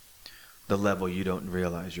the level you don't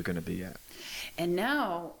realize you're going to be at. And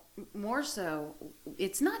now, more so,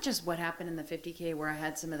 it's not just what happened in the 50K where I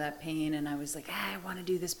had some of that pain and I was like, I want to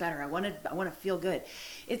do this better. I want to feel good.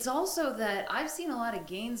 It's also that I've seen a lot of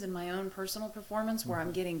gains in my own personal performance where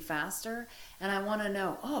I'm getting faster, and I want to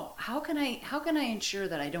know, how can I ensure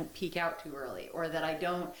that I don't peak out too early, or that I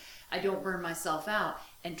don't burn myself out.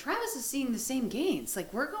 And Travis is seeing the same gains.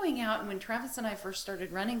 Like, we're going out, and when Travis and I first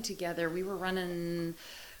started running together, we were running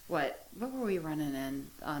what were we running in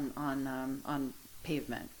on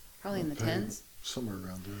pavement? Probably in the tens, somewhere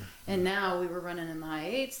around there. And now we were running in the high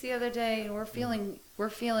eights the other day, and we're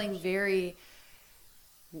feeling very.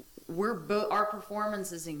 Our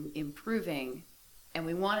performance is improving, and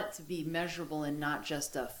we want it to be measurable and not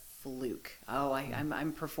just a fluke.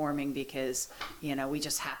 I'm performing because we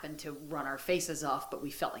just happened to run our faces off, but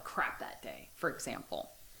we felt like crap that day, for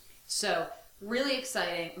example. So really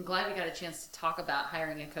exciting. I'm glad we got a chance to talk about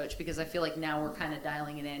hiring a coach, because I feel like now we're kind of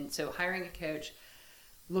dialing it in. So hiring a coach,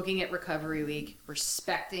 looking at recovery week,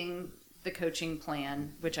 respecting the coaching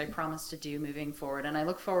plan, which I promise to do moving forward. And I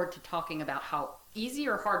look forward to talking about how easy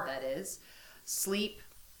or hard that is, sleep,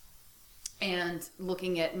 and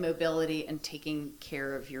looking at mobility and taking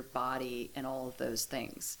care of your body and all of those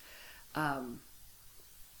things.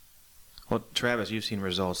 Well, Travis, you've seen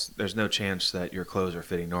results. There's no chance that your clothes are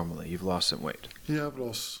fitting normally. You've lost some weight. Yeah, I've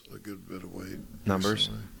lost a good bit of weight. Numbers?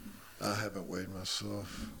 Recently. I haven't weighed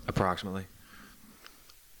myself. Approximately?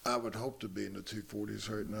 I would hope to be in the 240s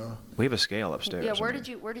right now. We have a scale upstairs. Yeah, where did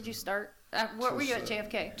you start? What were you at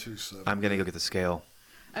JFK? 270. I'm going to go get the scale.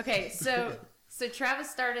 Okay, so Travis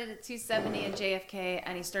started at 270 at JFK,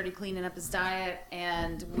 and he started cleaning up his diet,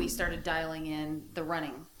 and we started dialing in the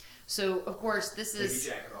running. So of course this is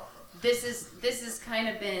kind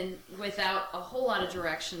of been without a whole lot of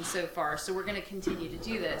direction so far. So we're going to continue to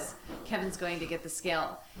do this. Kevin's going to get the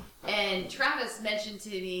scale, and Travis mentioned to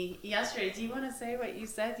me yesterday. Do you want to say what you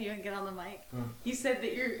said? Do you want to get on the mic? You said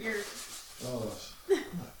that you're. Oh.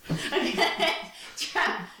 Okay.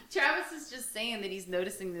 Travis is just saying that he's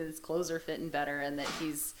noticing that his clothes are fitting better, and that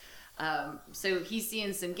he's so he's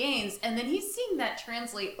seeing some gains, and then he's seeing that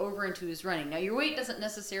translate over into his running. Now, your weight doesn't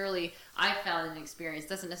necessarily, I found in experience,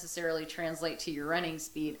 doesn't necessarily translate to your running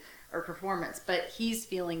speed or performance, but he's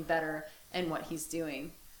feeling better in what he's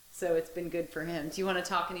doing. So it's been good for him. Do you want to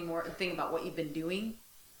talk any more thing about what you've been doing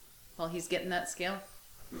while he's getting that scale?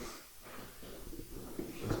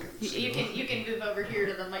 You can move over here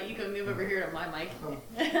to the mic. You can move over here to my mic.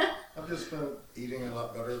 I've just been eating a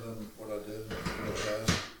lot better than what I did in the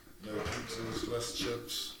past. No pizzas, less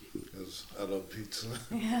chips, because I love pizza.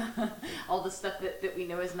 Yeah, all the stuff that we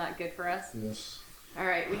know is not good for us. Yes. All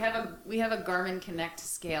right, we have a Garmin Connect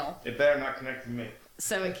scale. It better not connect to me.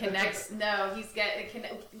 So it connects. No,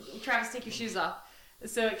 Travis, take your shoes off.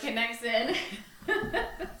 So it connects in.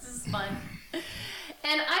 This is fun.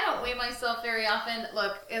 And I don't weigh myself very often.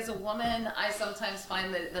 Look, as a woman, I sometimes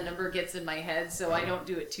find that the number gets in my head, so I don't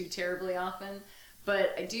do it too terribly often.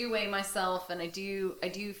 But I do weigh myself, and I do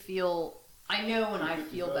feel. I know when I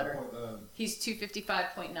feel better. He's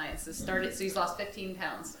 255.9. So he's lost 15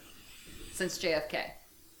 pounds since JFK,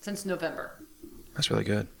 since November. That's really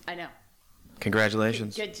good. I know.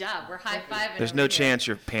 Congratulations. Good job. We're high-fiving. There's no chance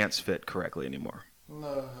your pants fit correctly anymore. No,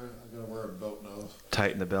 I gotta wear a belt now.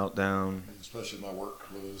 Tighten the belt down. Especially my work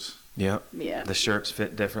clothes. Yep. Yeah. The shirts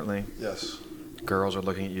fit differently. Yes. Girls are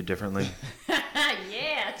looking at you differently.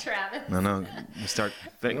 Yeah, Travis. No. You start.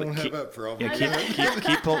 I don't have that problem.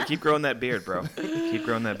 Yeah, keep growing that beard, bro. Keep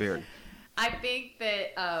growing that beard. I think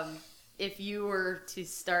that if you were to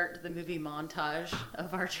start the movie montage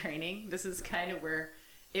of our training, this is kind of where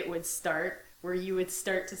it would start, where you would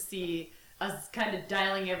start to see us kind of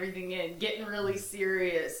dialing everything in, getting really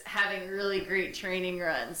serious, having really great training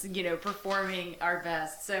runs, performing our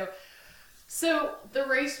best. So the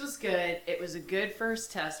race was good. It was a good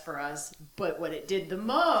first test for us, but what it did the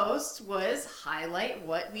most was highlight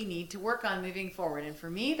what we need to work on moving forward. And for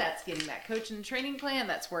me, that's getting that coach and training plan.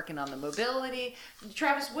 That's working on the mobility.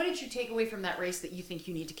 Travis, what did you take away from that race that you think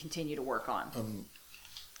you need to continue to work on?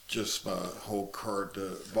 Just my whole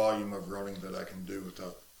the volume of running that I can do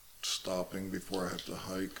without stopping before I have to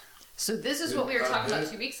hike. So this is what we were talking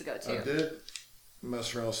about 2 weeks ago, too. I did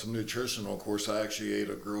mess around with some nutrition on course. I actually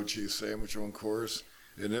ate a grilled cheese sandwich on course,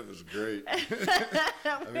 and it was great.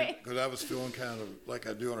 Because I was feeling kind of like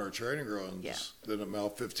I do on our training runs. Yeah. Then at mile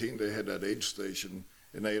 15, they had that aid station,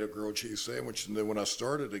 and I ate a grilled cheese sandwich. And then when I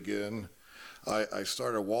started again, I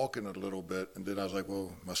started walking a little bit, and then I was like,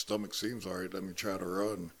 well, my stomach seems all right. Let me try to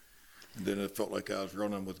run. And then it felt like I was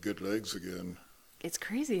running with good legs again. it's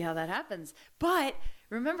crazy how that happens. But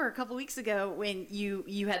remember a couple weeks ago when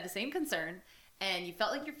you had the same concern and you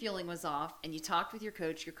felt like your fueling was off and you talked with your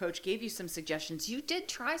coach gave you some suggestions. You did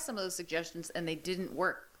try some of those suggestions and they didn't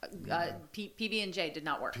work. PB&J did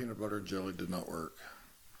not work. Peanut butter and jelly did not work.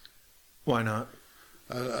 Why not?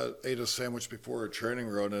 I ate a sandwich before a training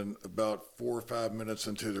run, and about 4 or 5 minutes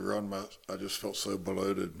into the run, I just felt so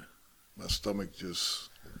bloated. My stomach just...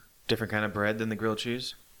 Different kind of bread than the grilled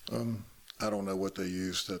cheese? I don't know what they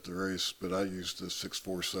used at the race, but I used the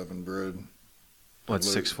 647 bread.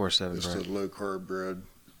 What's 647 bread? It's the low-carb bread.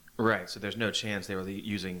 Right, so there's no chance they were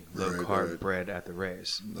using low-carb bread at the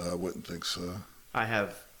race. No, I wouldn't think so. I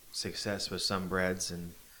have success with some breads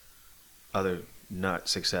and other not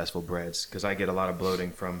successful breads because I get a lot of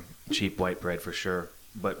bloating from cheap white bread for sure.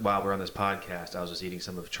 But while we're on this podcast, I was just eating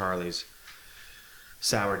some of Charlie's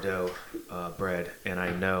sourdough bread, and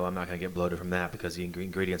I know I'm not going to get bloated from that because the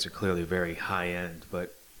ingredients are clearly very high end.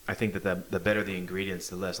 But I think that the better the ingredients,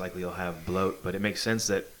 the less likely you'll have bloat. But it makes sense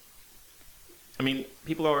that, I mean,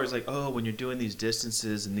 people are always like, oh, when you're doing these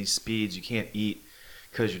distances and these speeds, you can't eat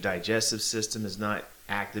because your digestive system is not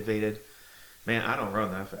activated. Man, I don't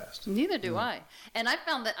run that fast. Neither do I. And I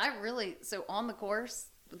found that so on the course,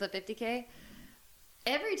 the 50K,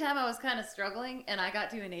 every time I was kind of struggling and I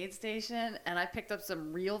got to an aid station and I picked up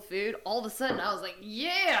some real food, all of a sudden I was like,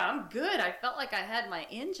 yeah, I'm good. I felt like I had my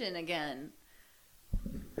engine again.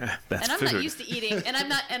 That's and I'm food. not used to eating, and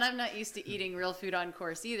I'm not used to eating real food on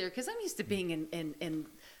course either, because I'm used to being in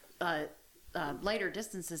lighter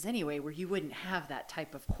distances anyway, where you wouldn't have that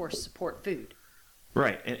type of course support food.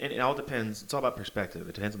 Right, and it all depends. It's all about perspective.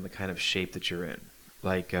 It depends on the kind of shape that you're in.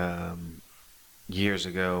 Like years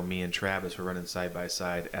ago, me and Travis were running side by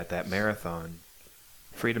side at that marathon,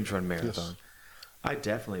 Freedom's Run marathon. Yes. I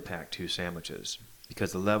definitely packed 2 sandwiches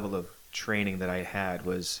because the level of training that I had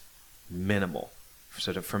was minimal.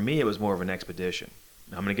 So for me, it was more of an expedition.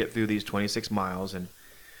 I'm going to get through these 26 miles and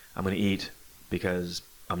I'm going to eat because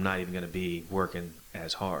I'm not even going to be working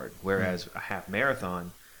as hard. Whereas a half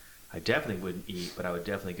marathon, I definitely wouldn't eat, but I would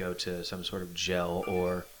definitely go to some sort of gel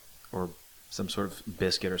or some sort of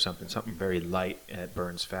biscuit or something very light, and it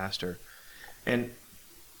burns faster. And,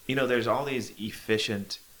 you know, there's all these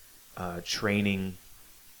efficient training.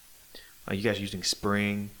 You guys are using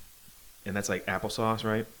Spring, and that's like applesauce,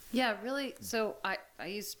 right? Yeah, really. So I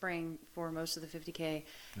use Spring for most of the 50K,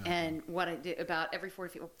 and what I did about every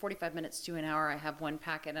 45 minutes to an hour, I have one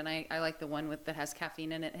packet, and I like the one that has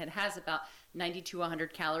caffeine in it. It has about 90 to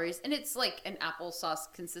 100 calories, and it's like an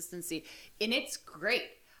applesauce consistency, and it's great.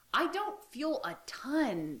 I don't feel a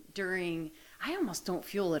ton I almost don't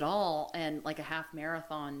feel at all in like a half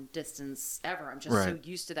marathon distance ever. I'm just so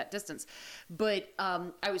used to that distance. But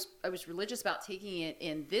I was religious about taking it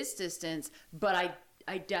in this distance, but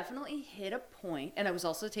I definitely hit a point, and I was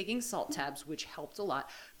also taking salt tabs, which helped a lot,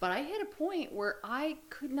 but I hit a point where I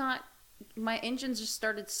could not, my engines just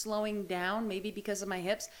started slowing down, maybe because of my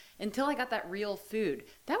hips, until I got that real food.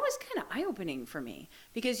 That was kind of eye-opening for me,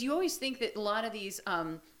 because you always think that a lot of these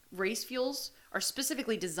race fuels are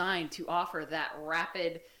specifically designed to offer that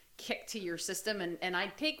rapid kick to your system, and I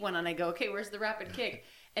take one and I go, okay, where's the rapid kick?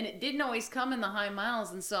 And it didn't always come in the high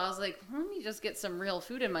miles, and so I was like, let me just get some real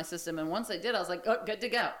food in my system. And once I did, I was like, oh, good to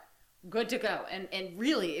go. And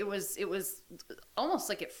really, it was almost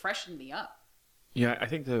like it freshened me up. Yeah, I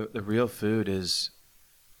think the real food is,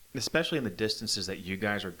 especially in the distances that you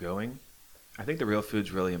guys are going, I think the real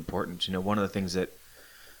food's really important. You know, one of the things that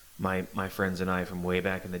my friends and I from way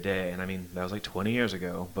back in the day, and I mean, that was like 20 years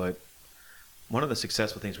ago, but one of the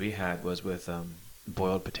successful things we had was with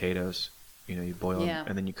boiled potatoes. You know, you boil them,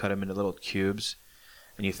 and then you cut them into little cubes,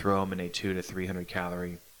 and you throw them in a 200 to 300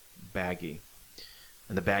 calorie baggie.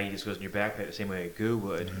 And the baggie just goes in your backpack the same way a goo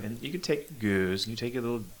would. Mm-hmm. And you can take goos, and you take your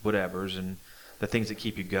little whatevers, and the things that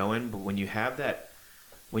keep you going. But when you have that,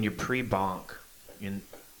 when you're pre-bonk, and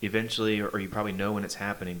eventually, or you probably know when it's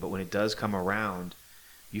happening, but when it does come around,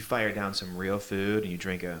 you fire down some real food, and you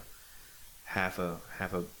drink a half a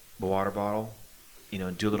water bottle, you know,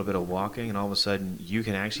 do a little bit of walking, and all of a sudden you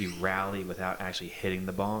can actually rally without actually hitting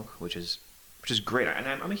the bonk, which is great. And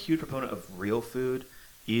I'm a huge proponent of real food,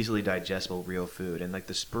 easily digestible real food, and like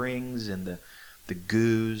the Springs and the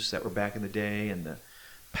goos that were back in the day, and the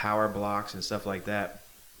power blocks and stuff like that.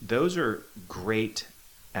 Those are great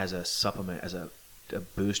as a supplement, as a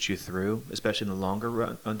boost you through, especially in the longer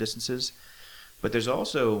run distances. But there's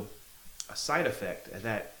also a side effect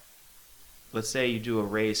that, let's say you do a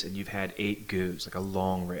race and you've had 8 goos, like a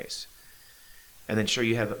long race. And then sure,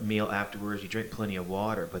 you have a meal afterwards, you drink plenty of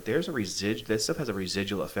water, but there's that stuff has a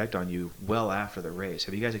residual effect on you well after the race.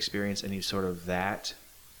 Have you guys experienced any sort of that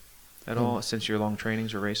at all since your long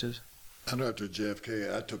trainings or races? I know after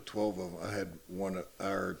JFK, I took 12 of them. I had 1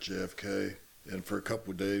 hour at JFK, and for a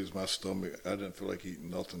couple of days, my stomach, I didn't feel like eating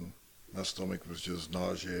nothing. My stomach was just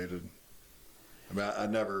nauseated. I mean, I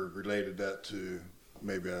never related that to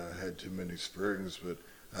maybe I had too many springs, but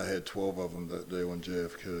I had 12 of them that day on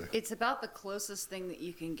JFK. It's about the closest thing that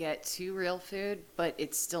you can get to real food, but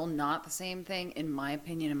it's still not the same thing, in my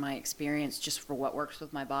opinion, in my experience, just for what works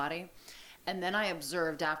with my body. And then I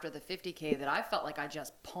observed after the 50K that I felt like I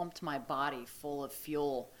just pumped my body full of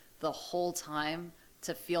fuel the whole time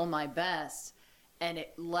to feel my best. And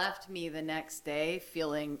it left me the next day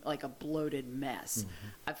feeling like a bloated mess.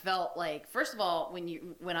 Mm-hmm. I felt like, first of all,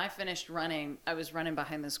 when I finished running, I was running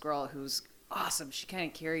behind this girl who's awesome. She kind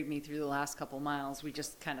of carried me through the last couple miles. We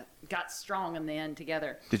just kind of got strong in the end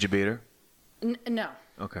together. Did you beat her? No.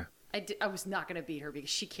 Okay. I was not going to beat her because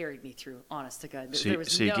she carried me through, honest to God. So there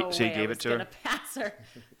was you no way I gave was it to going her? to pass her.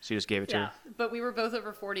 So you just gave it to her? But we were both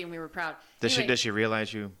over 40 and we were proud. Does Anyway, she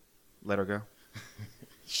realize you let her go?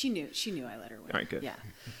 She knew I let her win. All right, good. Yeah.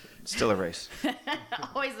 Still a race.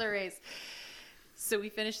 Always a race. So we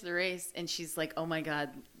finished the race and she's like, "Oh my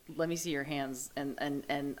God, let me see your hands."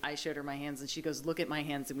 And I showed her my hands and she goes, "Look at my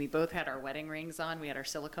hands." And we both had our wedding rings on. We had our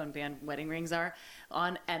silicone band wedding rings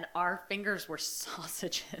on and our fingers were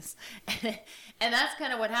sausages. And that's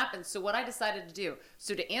kind of what happened. So what I decided to do,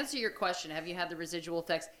 so to answer your question, have you had the residual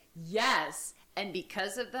effects? Yes. And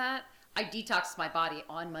because of that, I detoxed my body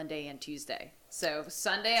on Monday and Tuesday. So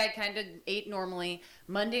Sunday I kind of ate normally.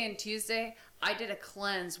 Monday and Tuesday I did a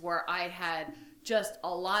cleanse where I had just a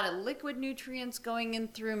lot of liquid nutrients going in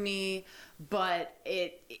through me, but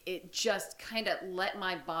it just kind of let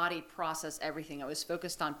my body process everything. I was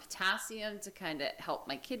focused on potassium to kind of help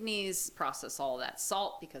my kidneys process all that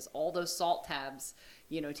salt, because all those salt tabs,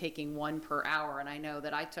 taking 1 per hour, and I know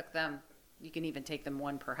that I took them, you can even take them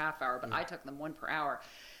 1 per half hour, but I took them 1 per hour.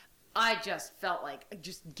 I just felt like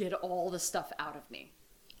just get all the stuff out of me.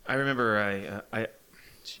 I remember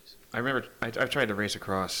I've tried to race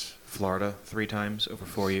across Florida 3 times over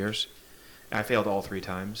 4 years. I failed all 3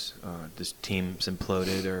 times. This team's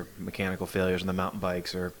imploded, or mechanical failures on the mountain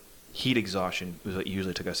bikes, or heat exhaustion was what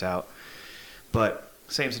usually took us out. But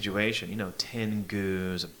same situation, 10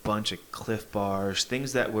 goos, a bunch of Cliff Bars,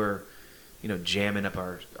 things that were, jamming up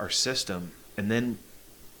our system. And then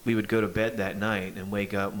we would go to bed that night and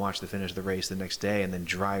wake up and watch the finish of the race the next day, and then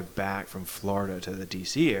drive back from Florida to the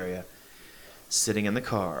D.C. area, sitting in the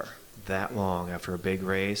car that long after a big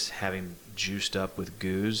race, having juiced up with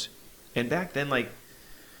goos. And back then,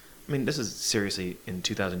 this is seriously in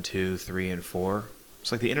 2002, 3, and 4.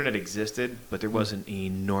 It's like the internet existed, but there wasn't an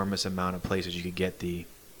enormous amount of places you could get the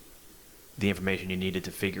information you needed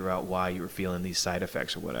to figure out why you were feeling these side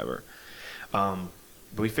effects or whatever. But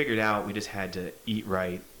we figured out we just had to eat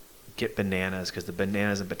right, get bananas, because the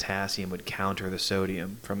bananas and potassium would counter the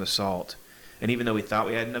sodium from the salt. And even though we thought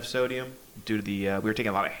we had enough sodium, due to the we were taking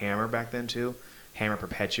a lot of Hammer back then too, Hammer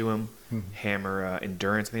Perpetuum, Hammer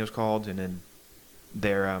Endurance, I think it was called, and then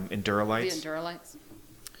their Endurolites. The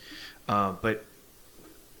Endurolites. But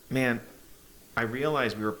man, I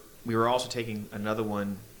realized we were also taking another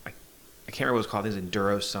one. I can't remember what it was called. I think it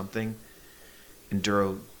was Enduro something,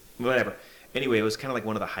 Enduro whatever. Anyway, it was kind of like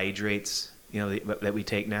one of the hydrates, that we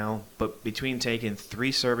take now. But between taking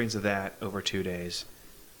 3 servings of that over 2 days,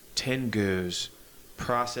 10 goos,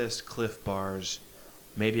 processed Cliff Bars,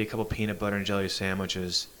 maybe a couple peanut butter and jelly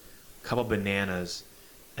sandwiches, a couple bananas,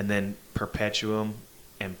 and then Perpetuum,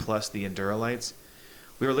 and plus the Endurolites,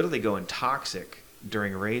 we were literally going toxic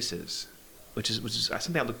during races, which is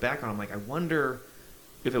something I look back on. I'm like, I wonder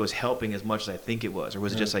if it was helping as much as I think it was, or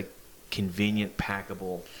was it just like convenient,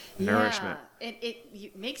 packable nourishment? Yeah,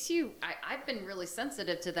 it makes you, I've been really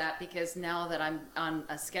sensitive to that, because now that I'm on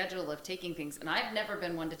a schedule of taking things, and I've never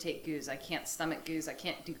been one to take goos. I can't stomach goos. I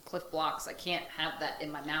can't do Cliff Blocks. I can't have that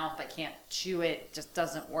in my mouth. I can't chew it. It just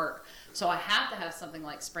doesn't work. So I have to have something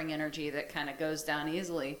like Spring Energy that kind of goes down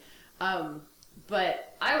easily.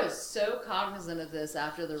 But I was so cognizant of this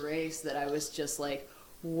after the race that I was just like,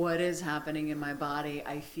 what is happening in my body?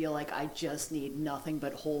 I feel like I just need nothing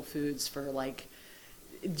but whole foods for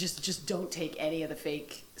just don't take any of the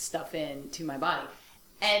fake stuff into my body.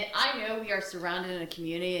 And I know we are surrounded in a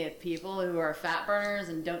community of people who are fat burners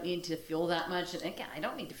and don't need to fuel that much. And again, I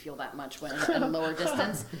don't need to fuel that much when at a lower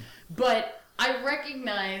distance. But I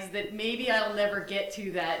recognize that maybe I'll never get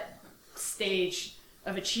to that stage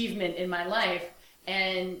of achievement in my life.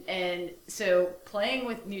 And so playing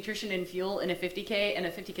with nutrition and fuel in a 50K and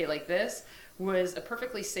a 50K like this was a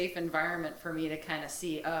perfectly safe environment for me to kind of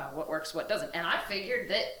see what works, what doesn't. And I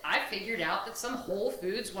figured out that some whole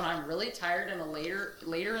foods when I'm really tired and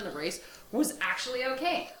later in the race was actually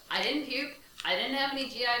okay. I didn't puke. I didn't have any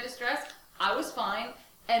GI distress. I was fine.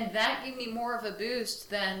 And that gave me more of a boost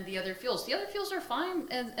than the other fuels. The other fuels are fine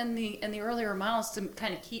in the earlier miles to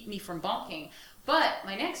kind of keep me from bonking. But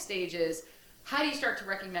my next stage is, how do you start to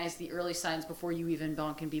recognize the early signs before you even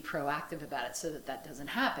bonk and be proactive about it so that doesn't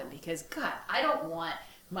happen? Because, God, I don't want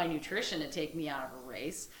my nutrition to take me out of a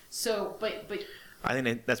race. So, but I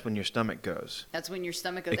think that's when your stomach goes. that's when your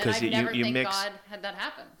stomach goes. Because and I never you thank mix- God had that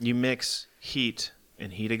happen. You mix heat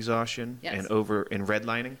and heat exhaustion Yes. and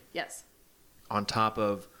redlining Yes. on top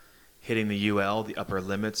of hitting the UL, the upper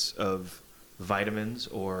limits of vitamins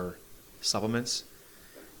or supplements,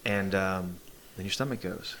 and then your stomach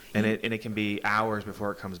goes, and it can be hours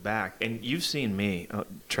before it comes back. And you've seen me,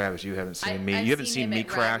 Travis. You haven't seen me. I've You haven't seen him me at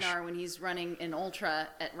crash. Ragnar when he's running an ultra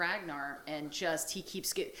at Ragnar, and he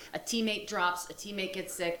keeps a teammate drops, a teammate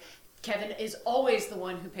gets sick. Kevin is always the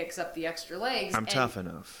one who picks up the extra legs. I'm tough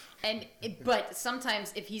enough. But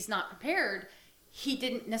sometimes if he's not prepared, he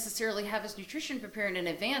didn't necessarily have his nutrition prepared in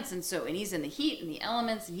advance, and he's in the heat and the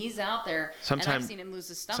elements, and he's out there. And I've seen him lose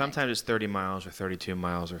his stomach. Sometimes it's 30 miles or 32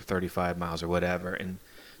 miles or 35 miles or whatever. And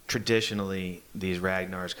traditionally, these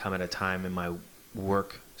Ragnars come at a time in my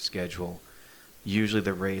work schedule. Usually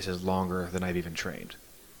the race is longer than I've even trained.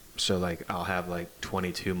 So like I'll have like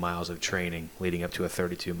 22 miles of training leading up to a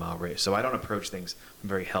 32-mile race. So I don't approach things from a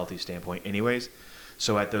very healthy standpoint anyways.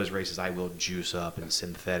 So at those races, I will juice up and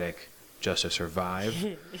synthetic just to survive.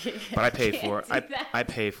 But I pay for it. I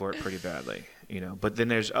pay for it pretty badly, But then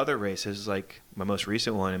there's other races, like my most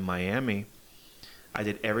recent one in Miami. I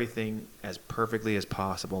did everything as perfectly as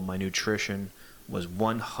possible. My nutrition was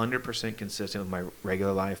 100% consistent with my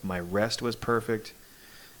regular life. My rest was perfect.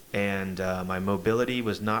 And my mobility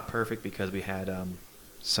was not perfect because we had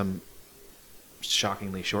some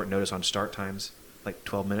shockingly short notice on start times, like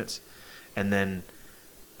 12 minutes. And then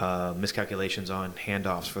miscalculations on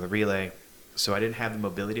handoffs for the relay. So I didn't have the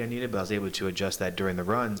mobility I needed, but I was able to adjust that during the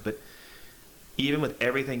runs. But even with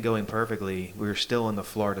everything going perfectly, we were still in the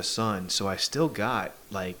Florida sun. So I still got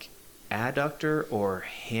like adductor or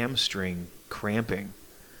hamstring cramping.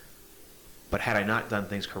 But had I not done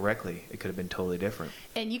things correctly, it could have been totally different.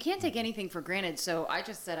 And you can't take anything for granted. So I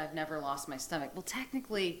just said I've never lost my stomach. Well,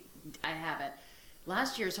 technically, I haven't.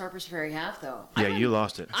 Last year's Harper's Ferry half, though. Yeah, you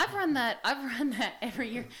lost it. I've run that every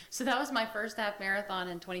year. So that was my first half marathon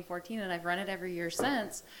in 2014, and I've run it every year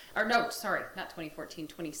since. Or no, sorry, not 2014,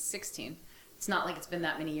 2016. It's not like it's been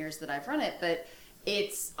that many years that I've run it, but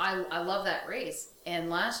I love that race.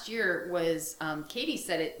 And last year was, Katie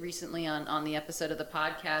said it recently on the episode of the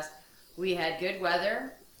podcast, we had good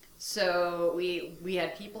weather. So we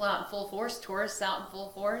had people out in full force, tourists out in full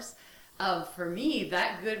force. For me,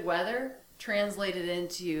 that good weather translated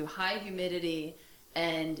into high humidity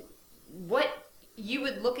and what you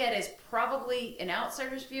would look at as probably an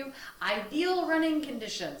outsider's view, ideal running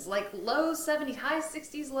conditions, like low 70s, high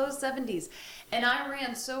 60s, low 70s. And I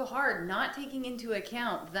ran so hard, not taking into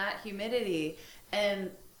account that humidity and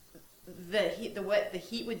what the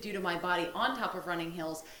heat would do to my body on top of running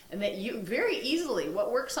hills, and that you very easily,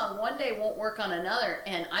 what works on one day won't work on another.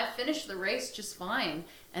 And I finished the race just fine.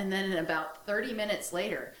 And then in about 30 minutes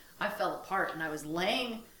later, I fell apart and I was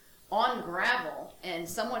laying on gravel, and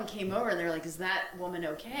someone came over and they're like, "Is that woman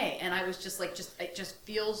okay?" And I was just like, it just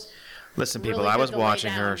feels. Listen, people, really I good was to lay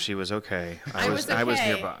watching her. down. She was okay. I was I was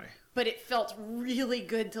okay, nearby. But it felt really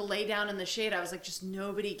good to lay down in the shade. I was like, just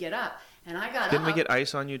nobody get up. And I got up. Didn't we get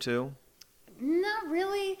ice on you too? Not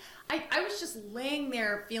really. I was just laying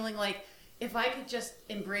there feeling like if I could just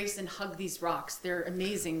embrace and hug these rocks, they're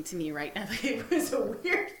amazing to me right now. It was a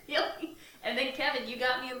weird feeling. And then, Kevin, you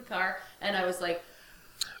got me in the car, and I was like,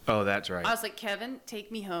 Oh, that's right. I was like, Kevin,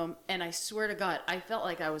 take me home. And I swear to God, I felt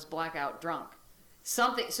like I was blackout drunk.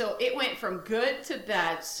 So it went from good to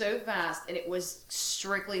bad so fast, and it was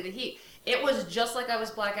strictly the heat. It was just like I was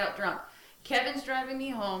blackout drunk. Kevin's driving me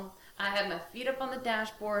home. I had my feet up on the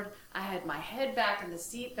dashboard. I had my head back and the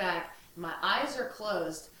seat back. My eyes are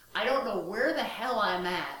closed. I don't know where the hell I'm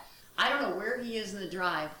at. I don't know where he is in the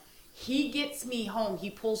drive. He gets me home. He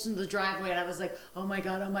pulls into the driveway, and I was like, oh my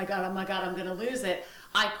God, oh my God, oh my God, I'm going to lose it.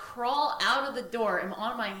 I crawl out of the door. I'm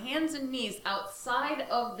on my hands and knees outside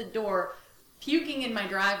of the door, puking in my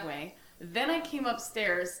driveway. Then I came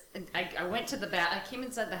upstairs. And I went to the I came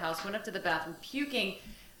inside the house, went up to the bathroom, puking,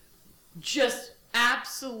 just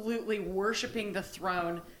absolutely worshiping the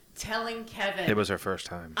throne telling Kevin. It was her first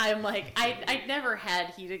time. I'm like, I never had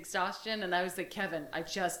heat exhaustion, and I was like, Kevin,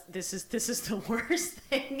 this is the worst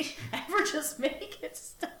thing ever. Just make it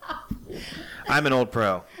stop. I'm an old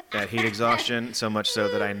pro at heat exhaustion, so much so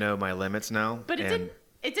that I know my limits now. But it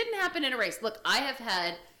didn't happen in a race. Look, I have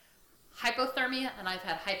had hypothermia and I've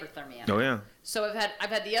had hyperthermia. Oh yeah. So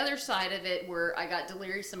I've had the other side of it where I got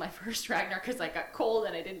delirious in my first Ragnar because I got cold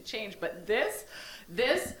and I didn't change. But this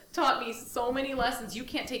taught me so many lessons. You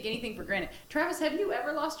can't take anything for granted. Travis, have you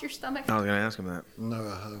ever lost your stomach? I was gonna ask him that. No,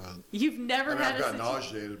 I haven't. You've never had I've a got situation.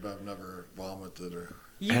 nauseated, but I've never vomited or.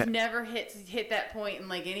 You've never hit that point in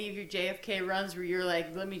like any of your JFK runs where you're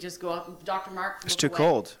like, let me just go up, Dr. Mark. It's look too away.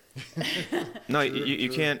 cold. No, you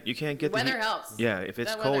can't get Weather the heat. helps. Yeah, if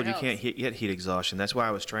it's That weather cold, you helps. can't get heat exhaustion. That's why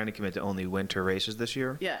I was trying to commit to only winter races this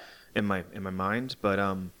year. Yeah. In my mind, but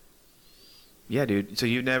yeah, dude. So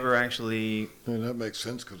you never actually. And that makes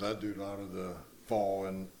sense because I do a lot of the fall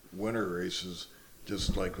and winter races.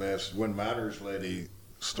 Just like when Matters Lady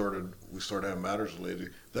started, we started having Matters Lady.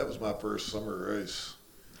 That was my first summer race.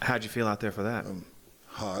 How'd you feel out there for that?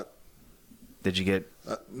 Hot. Did you get?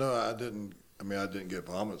 No, I didn't. I mean, I didn't get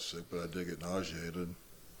vomit sick, but I did get nauseated.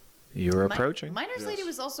 You were approaching. Miners Lady Yes.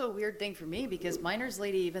 was also a weird thing for me because Miners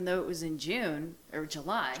Lady, even though it was in June or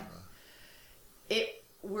July,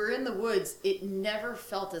 we're in the woods. It never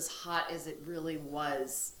felt as hot as it really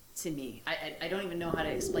was to me. I don't even know how to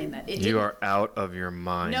explain that. You are out of your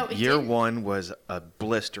mind. No, it Year didn't. one was a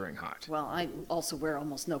blistering hot. Well, I also wear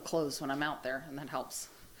almost no clothes when I'm out there, and that helps.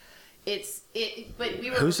 But we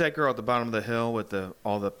were. Who's that girl at the bottom of the hill with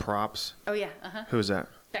all the props? Oh yeah, Who's that?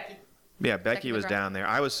 Becky. Yeah, Becky Becky was McGrath. down there.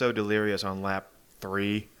 I was so delirious on lap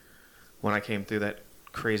 3 when I came through that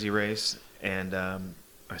crazy race, and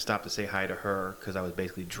I stopped to say hi to her because I was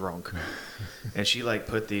basically drunk. And she like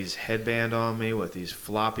put these headband on me with these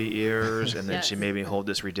floppy ears, and then Yes. she made me hold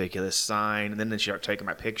this ridiculous sign, and then she started taking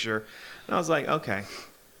my picture, and I was like, okay,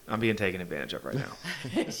 I'm being taken advantage of right now.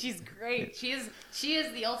 She's great. She is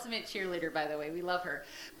the ultimate cheerleader, by the way. We love her.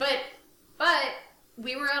 But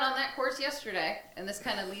we were out on that course yesterday, and this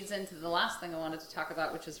kind of leads into the last thing I wanted to talk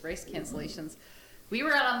about, which is race cancellations. We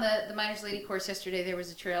were out on the Miners Lady course yesterday. There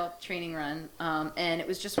was a trail training run, and it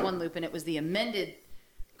was just one loop, and it was the amended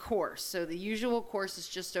course. So the usual course is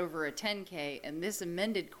just over a 10K, and this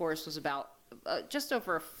amended course was about just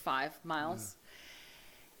over 5 miles.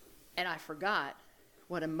 And I forgot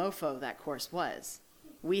what a mofo that course was.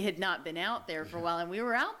 We had not been out there for a while, and we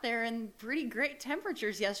were out there in pretty great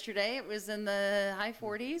temperatures yesterday. It was in the high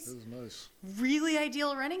 40s. It was nice. Really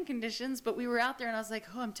ideal running conditions, but we were out there, and I was like,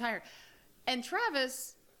 oh, I'm tired. And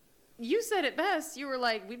Travis, you said it best. You were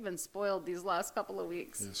like, we've been spoiled these last couple of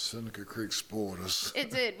weeks. Yeah, Seneca Creek spoiled us. It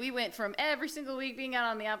did. We went from every single week being out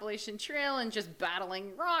on the Appalachian Trail and just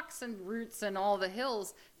battling rocks and roots and all the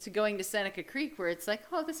hills to going to Seneca Creek, where it's like,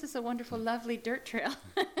 oh, this is a wonderful, lovely dirt trail.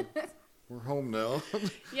 We're home now.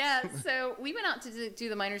 Yeah, so we went out to do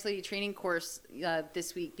the Miners Lady training course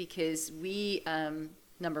this week because we,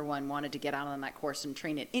 number one, wanted to get out on that course and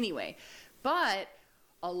train it anyway. But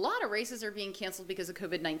a lot of races are being canceled because of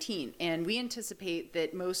COVID-19, and we anticipate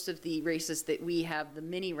that most of the races that we have, the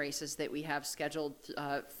mini races that we have scheduled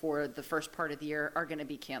for the first part of the year, are going to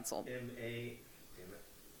be canceled.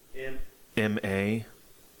 M-A-N-Y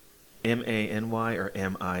or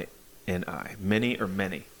M-I-N-I? Mini or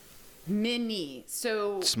many? Mini.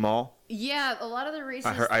 So Small? yeah, a lot of the races.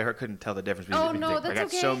 I couldn't tell the difference between Oh, no, I that's got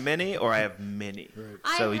okay. so many or I have many. Right.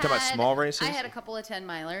 So you talking about small races? I had a couple of 10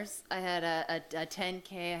 milers. I had a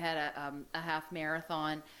 10K. I had a half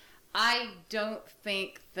marathon. I don't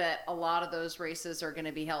think that a lot of those races are going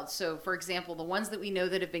to be held. So, for example, the ones that we know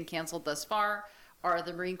that have been canceled thus far are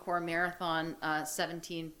the Marine Corps Marathon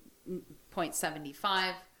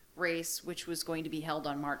 17.75 race, which was going to be held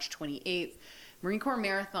on March 28th. Marine Corps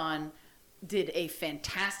Marathon did a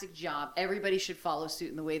fantastic job. Everybody should follow suit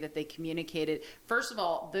in the way that they communicated. First of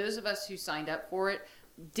all, those of us who signed up for it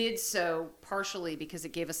did so partially because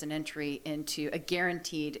it gave us an entry into a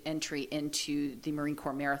guaranteed entry into the Marine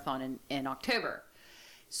Corps Marathon in October.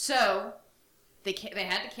 So they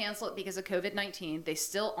had to cancel it because of COVID-19. They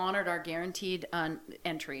still honored our guaranteed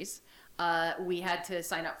entries. We had to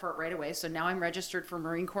sign up for it right away. So now I'm registered for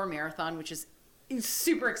Marine Corps Marathon, which is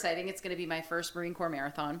super exciting. It's going to be my first Marine Corps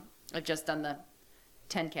Marathon. I've just done the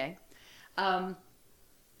 10K.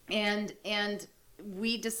 And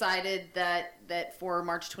we decided that for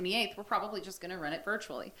March 28th, we're probably just going to run it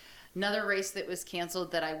virtually. Another race that was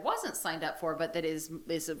canceled that I wasn't signed up for, but that is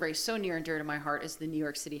a race so near and dear to my heart, is the New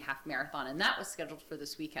York City Half Marathon, and that was scheduled for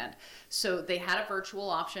this weekend. So they had a virtual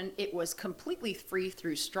option. It was completely free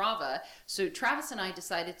through Strava. So Travis and I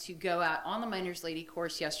decided to go out on the Miners Lady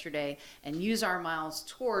course yesterday and use our miles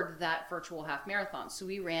toward that virtual half marathon. So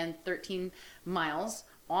we ran 13 miles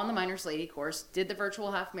on the Miners Lady course, did the virtual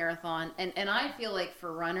half marathon, and I feel like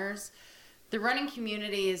for runners, the running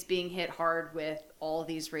community is being hit hard with all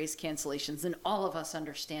these race cancellations, and all of us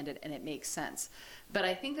understand it, and it makes sense. But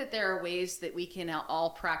I think that there are ways that we can all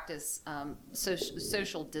practice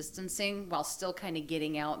social distancing while still kind of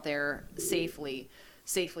getting out there safely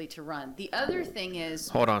to run. The other thing is...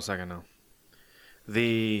 Hold on a second now.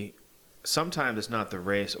 Sometimes it's not the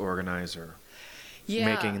race organizer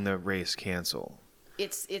making the race cancel.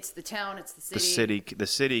 It's the town, it's the city. The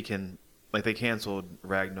city can... Like, they canceled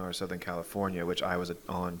Ragnar, Southern California, which I was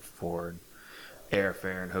on for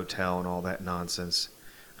airfare and hotel and all that nonsense.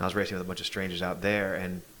 I was racing with a bunch of strangers out there,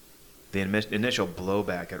 and the initial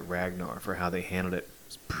blowback at Ragnar for how they handled it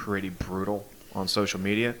was pretty brutal on social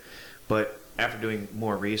media. But after doing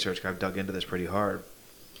more research, I've dug into this pretty hard.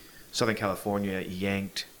 Southern California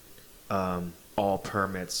yanked all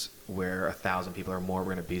permits where 1,000 people or more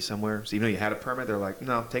were going to be somewhere. So even though you had a permit, they're like,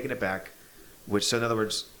 no, taking it back. So in other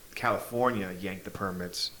words, California yanked the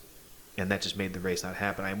permits, and that just made the race not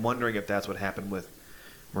happen. I'm wondering if that's what happened with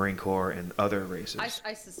Marine Corps and other races.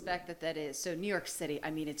 I suspect that is. So New York City,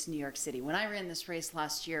 I mean, it's New York City. When I ran this race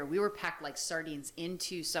last year, we were packed like sardines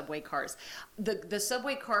into subway cars. The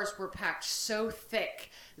subway cars were packed so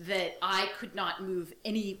thick that I could not move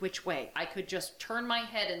any which way. I could just turn my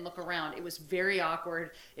head and look around. It was very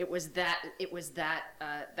awkward. It was that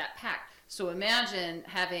packed. So imagine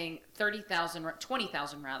having 20,000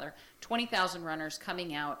 runners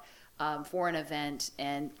coming out for an event,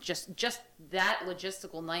 and just that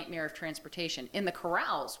logistical nightmare of transportation. In the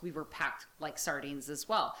corrals, we were packed like sardines as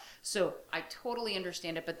well. So I totally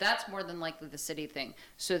understand it, but that's more than likely the city thing.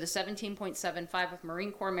 So the 17.75 of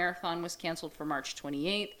Marine Corps Marathon was canceled for March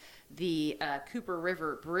 28th. The Cooper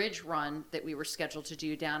River Bridge Run that we were scheduled to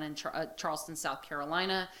do down in Charleston, South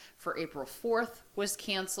Carolina for April 4th was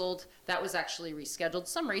canceled. That was actually rescheduled.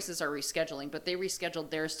 Some races are rescheduling, but they rescheduled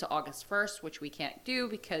theirs to August 1st, which we can't do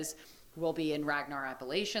because we'll be in Ragnar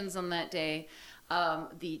Appalachians on that day.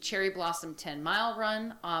 The Cherry Blossom 10-mile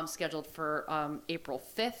run scheduled for April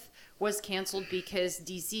 5th was canceled because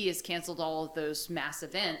DC has canceled all of those mass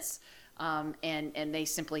events. And they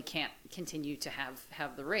simply can't continue to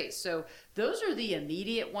have the race. So those are the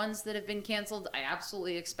immediate ones that have been canceled. I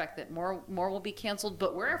absolutely expect that more will be canceled,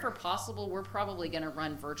 but wherever possible, we're probably going to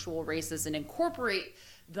run virtual races and incorporate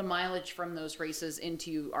the mileage from those races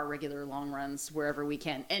into our regular long runs wherever we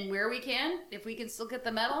can. And where we can, if we can still get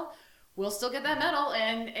the medal, we'll still get that medal.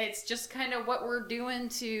 And it's just kind of what we're doing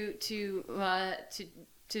to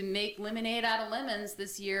make lemonade out of lemons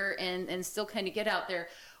this year and still kind of get out there.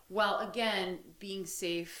 While, again, being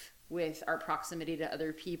safe with our proximity to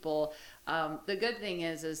other people. The good thing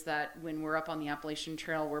is that when we're up on the Appalachian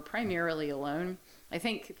Trail, we're primarily alone. I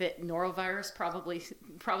think that norovirus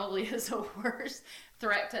probably is a worse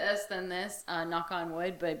threat to us than this, knock on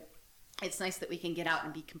wood, but it's nice that we can get out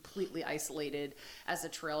and be completely isolated as a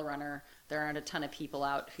trail runner. There aren't a ton of people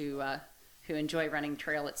out who enjoy running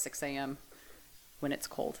trail at 6 a.m. when it's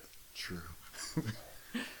cold. True.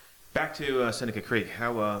 Back to Seneca Creek.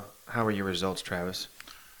 How were your results, Travis?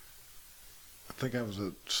 I think I was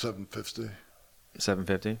at 750.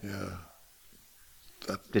 750?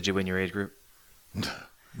 Yeah. Did you win your age group?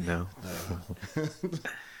 No.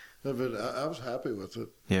 No, but I was happy with it.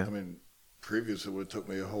 Yeah. I mean, previous it would have took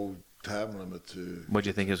me a whole time limit to. What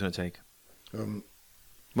did you think it was going to take?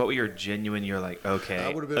 What were your genuine? You're like, okay.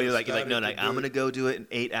 I would have been you're like no, I'm going to go do it in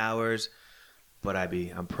 8 hours, but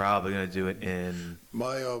I'm probably going to do it in.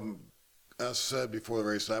 My I said before the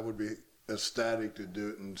race, I would be ecstatic to do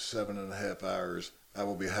it in 7.5 hours. I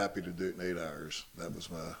will be happy to do it in 8 hours. That was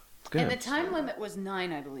my. Good. And the time limit was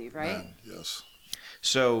 9, I believe, right? 9, yes.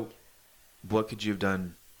 So, what could you have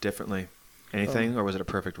done differently? Anything, or was it a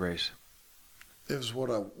perfect race? It was what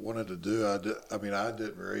I wanted to do. I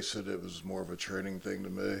didn't race it. It was more of a training thing to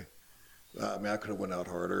me. I mean, I could have went out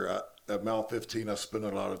harder. At mile 15, I spent a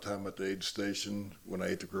lot of time at the aid station when I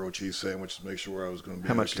ate the grilled cheese sandwich to make sure I was going to be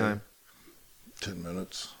How much time? 10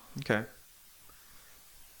 minutes. Okay.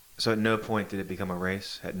 So at no point did it become a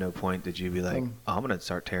race? At no point did you be like, I'm going to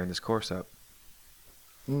start tearing this course up?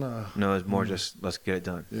 No. No, it was more just, let's get it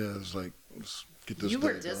done. Yeah, it was like, let's get this You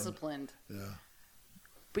were done. disciplined. Yeah.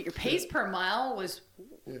 But your pace per mile was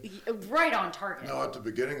right on target. No, at the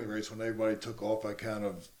beginning of the race, when everybody took off, I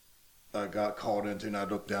got called into, and I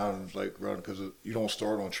looked down and was like running, because you don't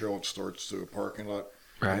start on trail, it starts to a parking lot.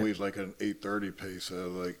 Right. And we was like at an 8:30 pace. So I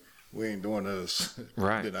was like, we ain't doing this.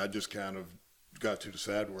 Right. Then I just kind of got to the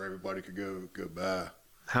side where everybody could go by.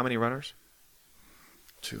 How many runners?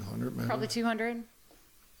 200, maybe. Probably 200.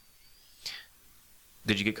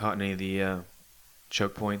 Did you get caught in any of the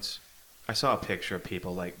choke points? I saw a picture of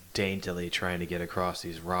people like daintily trying to get across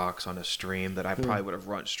these rocks on a stream that I probably would have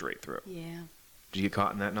run straight through. Yeah. Did you get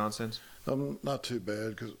caught in that nonsense? Not too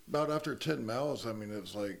bad, because about after 10 miles, I mean, it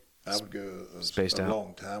was like I would go Spaced a out.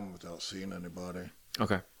 long time without seeing anybody.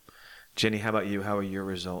 Okay. Jenny, how about you? How are your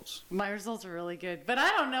results? My results are really good, but I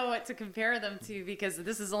don't know what to compare them to because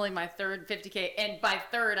this is only my third 50K. And by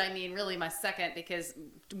third, I mean really my second, because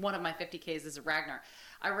one of my 50Ks is a Ragnar.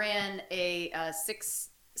 I ran a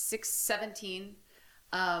 6:17,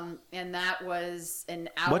 and that was an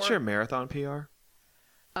hour. What's your marathon PR?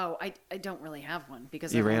 Oh, I don't really have one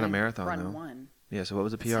because You I've ran a only marathon, run though. one. Yeah, so what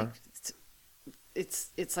was the It's PR? like,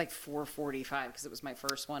 it's like 4:45 because it was my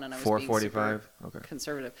first one, and I was being 4:45? super Okay.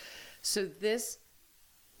 conservative. So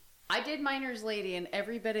I did Miners Lady in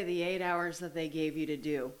every bit of the 8 hours that they gave you to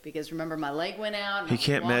do, because remember my leg went out. And You I was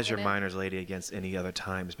can't measure walking it. Miners Lady against any other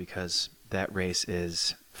times because that race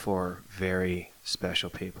is for very special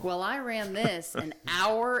people. Well, I ran this an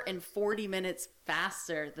hour and 40 minutes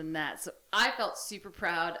faster than that. So I felt super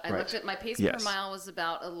proud. I Right. looked at my pace Yes. per mile was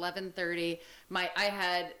about 11:30.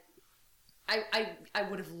 I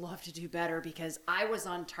would have loved to do better because I was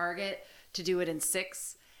on target to do it in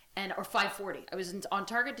 6 or 5:40. I was on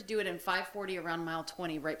target to do it in 5:40 around mile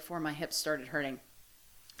 20 right before my hips started hurting.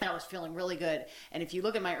 And I was feeling really good. And if you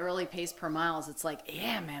look at my early pace per miles, it's like,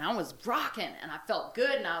 yeah, man, I was rocking and I felt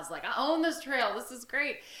good. And I was like, I own this trail. This is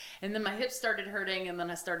great. And then my hips started hurting, and then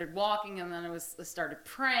I started walking, and then I started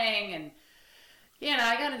praying. And,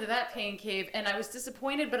 I got into that pain cave, and I was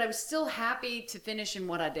disappointed, but I was still happy to finish in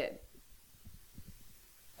what I did.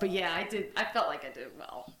 But yeah, I felt like I did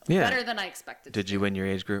well. Yeah. Better than I expected. Did you win your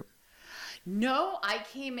age group? No, I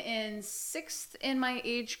came in 6th in my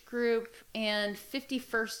age group and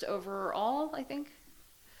 51st overall, I think.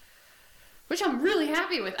 Which I'm really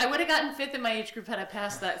happy with. I would have gotten 5th in my age group had I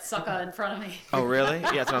passed that sucker in front of me. Oh, really?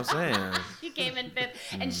 Yeah, that's what I'm saying. He came in 5th,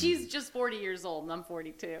 and she's just 40 years old, and I'm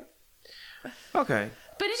 42. Okay.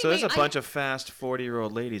 But anyway, So there's a bunch of fast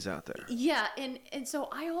 40-year-old ladies out there. Yeah, and so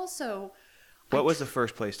I also... What was the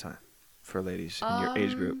first place time for ladies in your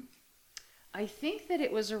age group? I think that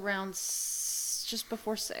it was around just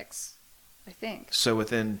before 6, I think. So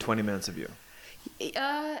within 20 minutes of you.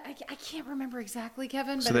 I can't remember exactly,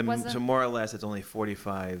 Kevin, but So it then, wasn't... so more or less, it's only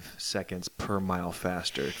 45 seconds per mile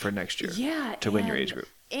faster for next year. Yeah, To win your age group.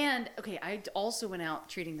 And okay, I also went out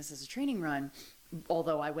treating this as a training run,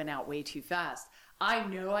 although I went out way too fast. I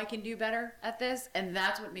know I can do better at this, and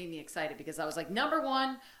that's what made me excited, because I was like, number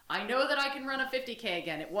one, I know that I can run a 50K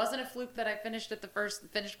again. It wasn't a fluke that I finished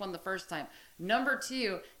one the first time. Number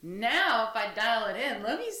two, now if I dial it in,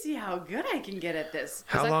 let me see how good I can get at this.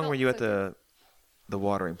 'Cause How I long felt were you so at good. the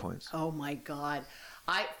watering points? Oh my God.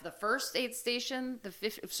 The first aid station,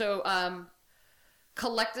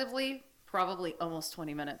 collectively, probably almost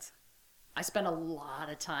 20 minutes. I spent a lot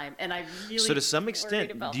of time, and I really So to some worried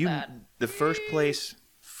extent, about do you that. the first place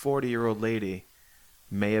 40-year-old lady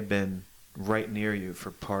may have been right near you for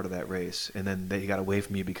part of that race, and then they got away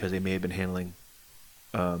from you because they may have been handling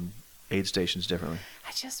aid stations differently.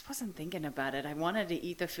 I just wasn't thinking about it. I wanted to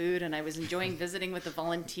eat the food, and I was enjoying visiting with the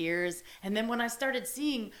volunteers. And then when I started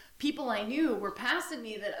seeing people I knew were passing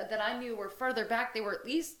me that I knew were further back, they were at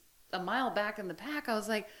least a mile back in the pack, I was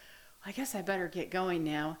like, I guess I better get going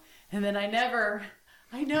now. And then I don't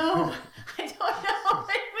know. It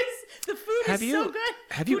was, the food is so good.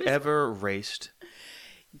 Have you Food is- ever raced?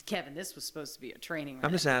 Kevin, this was supposed to be a training run.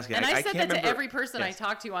 I'm just asking. And I I said can't that to remember- every person I Yes.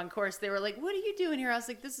 talked to on course. They were like, what are you doing here? I was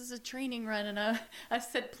like, this is a training run. And I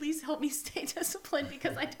said, please help me stay disciplined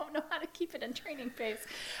because I don't know how to keep it in training pace.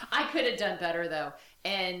 I could have done better, though.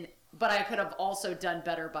 But I could have also done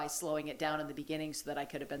better by slowing it down in the beginning so that I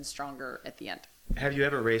could have been stronger at the end. Have you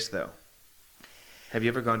ever raced, though? Have you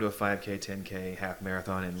ever gone to a 5K, 10K, half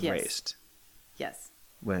marathon and Yes. raced? Yes.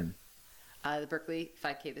 When? The Berkeley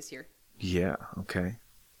 5K this year. Yeah, okay.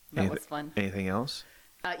 That was fun. Anything else?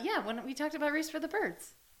 Yeah, when we talked about Race for the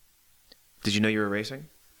Birds. Did you know you were racing?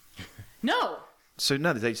 No. So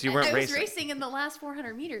no, so you weren't I was racing. racing in the last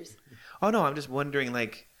 400 meters. Oh no, I'm just wondering.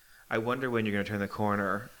 I wonder when you're going to turn the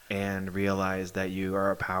corner and realize that you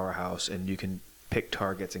are a powerhouse and you can pick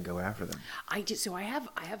targets and go after them. So I have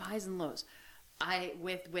highs and lows.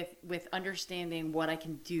 with understanding what I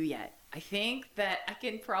can do yet. I think that I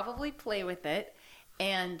can probably play with it,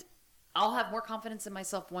 and I'll have more confidence in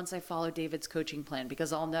myself once I follow David's coaching plan,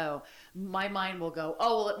 because I'll know, my mind will go,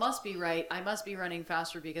 oh, well, it must be right. I must be running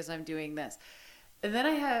faster because I'm doing this. And then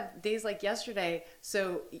I have days like yesterday.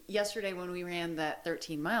 So yesterday when we ran that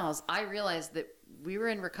 13 miles, I realized that we were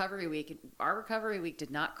in recovery week. Our recovery week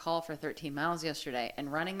did not call for 13 miles yesterday.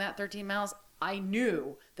 And running that 13 miles, I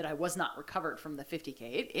knew that I was not recovered from the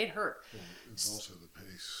 50K. It hurt. Well, it's also the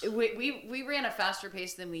pace. We ran a faster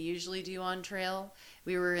pace than we usually do on trail.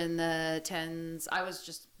 We were in the 10s. I was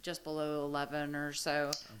just below 11 or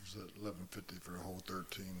so. I was at 11:50 for the whole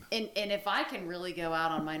 13. And if I can really go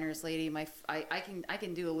out on Miners Lady, I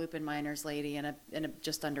can do a loop in Miners Lady in a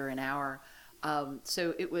just under an hour.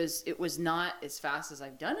 So it was not as fast as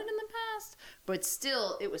I've done it in the past, but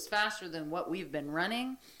still it was faster than what we've been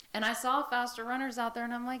running. And I saw faster runners out there,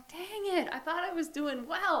 and I'm like, dang it, I thought I was doing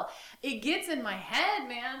well. It gets in my head,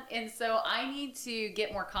 man. And so I need to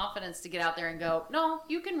get more confidence to get out there and go, no,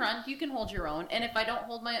 you can run, you can hold your own. And if I don't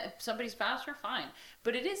if somebody's faster, fine.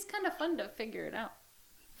 But it is kind of fun to figure it out.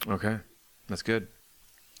 Okay, that's good.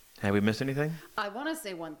 Have we missed anything? I want to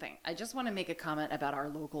say one thing. I just want to make a comment about our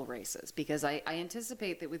local races, because I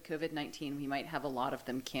anticipate that with COVID-19, we might have a lot of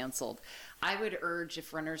them canceled. I would urge,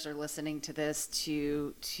 if runners are listening to this,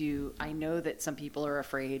 I know that some people are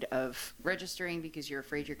afraid of registering because you're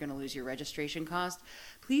afraid you're going to lose your registration cost.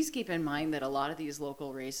 Please keep in mind that a lot of these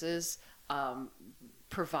local races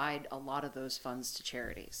provide a lot of those funds to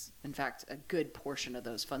charities. In fact, a good portion of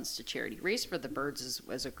those funds to charity. Race for the Birds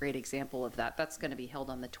is a great example of that. That's going to be held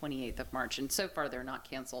on the 28th of March, and so far they're not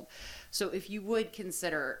canceled. So if you would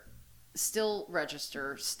consider, still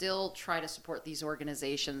register, still try to support these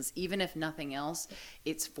organizations, even if nothing else,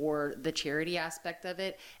 it's for the charity aspect of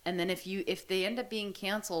it. And then if they end up being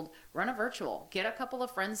canceled, run a virtual. Get a couple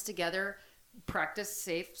of friends together, practice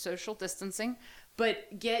safe social distancing,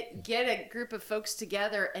 but get a group of folks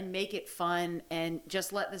together and make it fun, and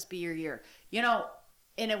just let this be your year. You know,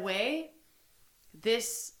 in a way,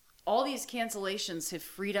 all these cancellations have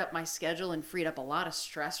freed up my schedule and freed up a lot of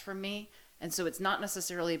stress from me. And so it's not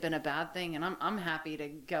necessarily been a bad thing. And I'm happy to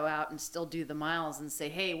go out and still do the miles and say,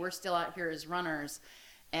 hey, we're still out here as runners,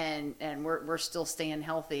 and we're still staying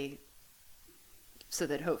healthy, so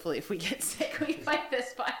that hopefully if we get sick, we fight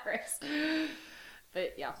this virus.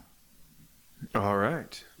 But yeah. All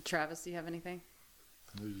right. Travis, do you have anything?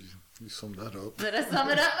 You summed that up. Did I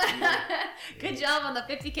sum it up? Good job on the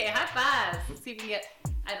 50K. High fives. Let's see if we can get.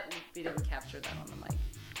 We didn't capture that on the mic.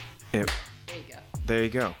 Yep. There you go. There you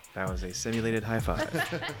go. That was a simulated high five.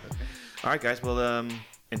 All right, guys. Well,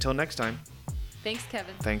 until next time. Thanks,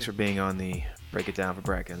 Kevin. Thanks for being on the Break It Down for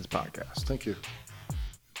Brackens podcast. Thank you.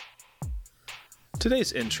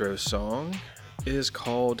 Today's intro song is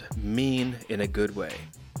called Mean in a Good Way.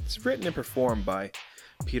 It's written and performed by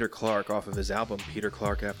Peter Clark off of his album Peter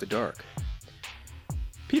Clark After Dark.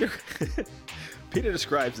 Peter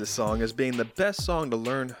describes this song as being the best song to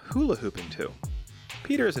learn hula hooping to.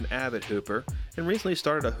 Peter is an avid hooper and recently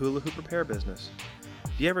started a hula hoop repair business.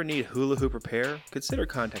 If you ever need hula hoop repair, consider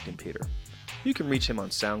contacting Peter. You can reach him on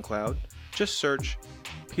SoundCloud. Just search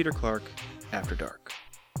Peter Clark After Dark.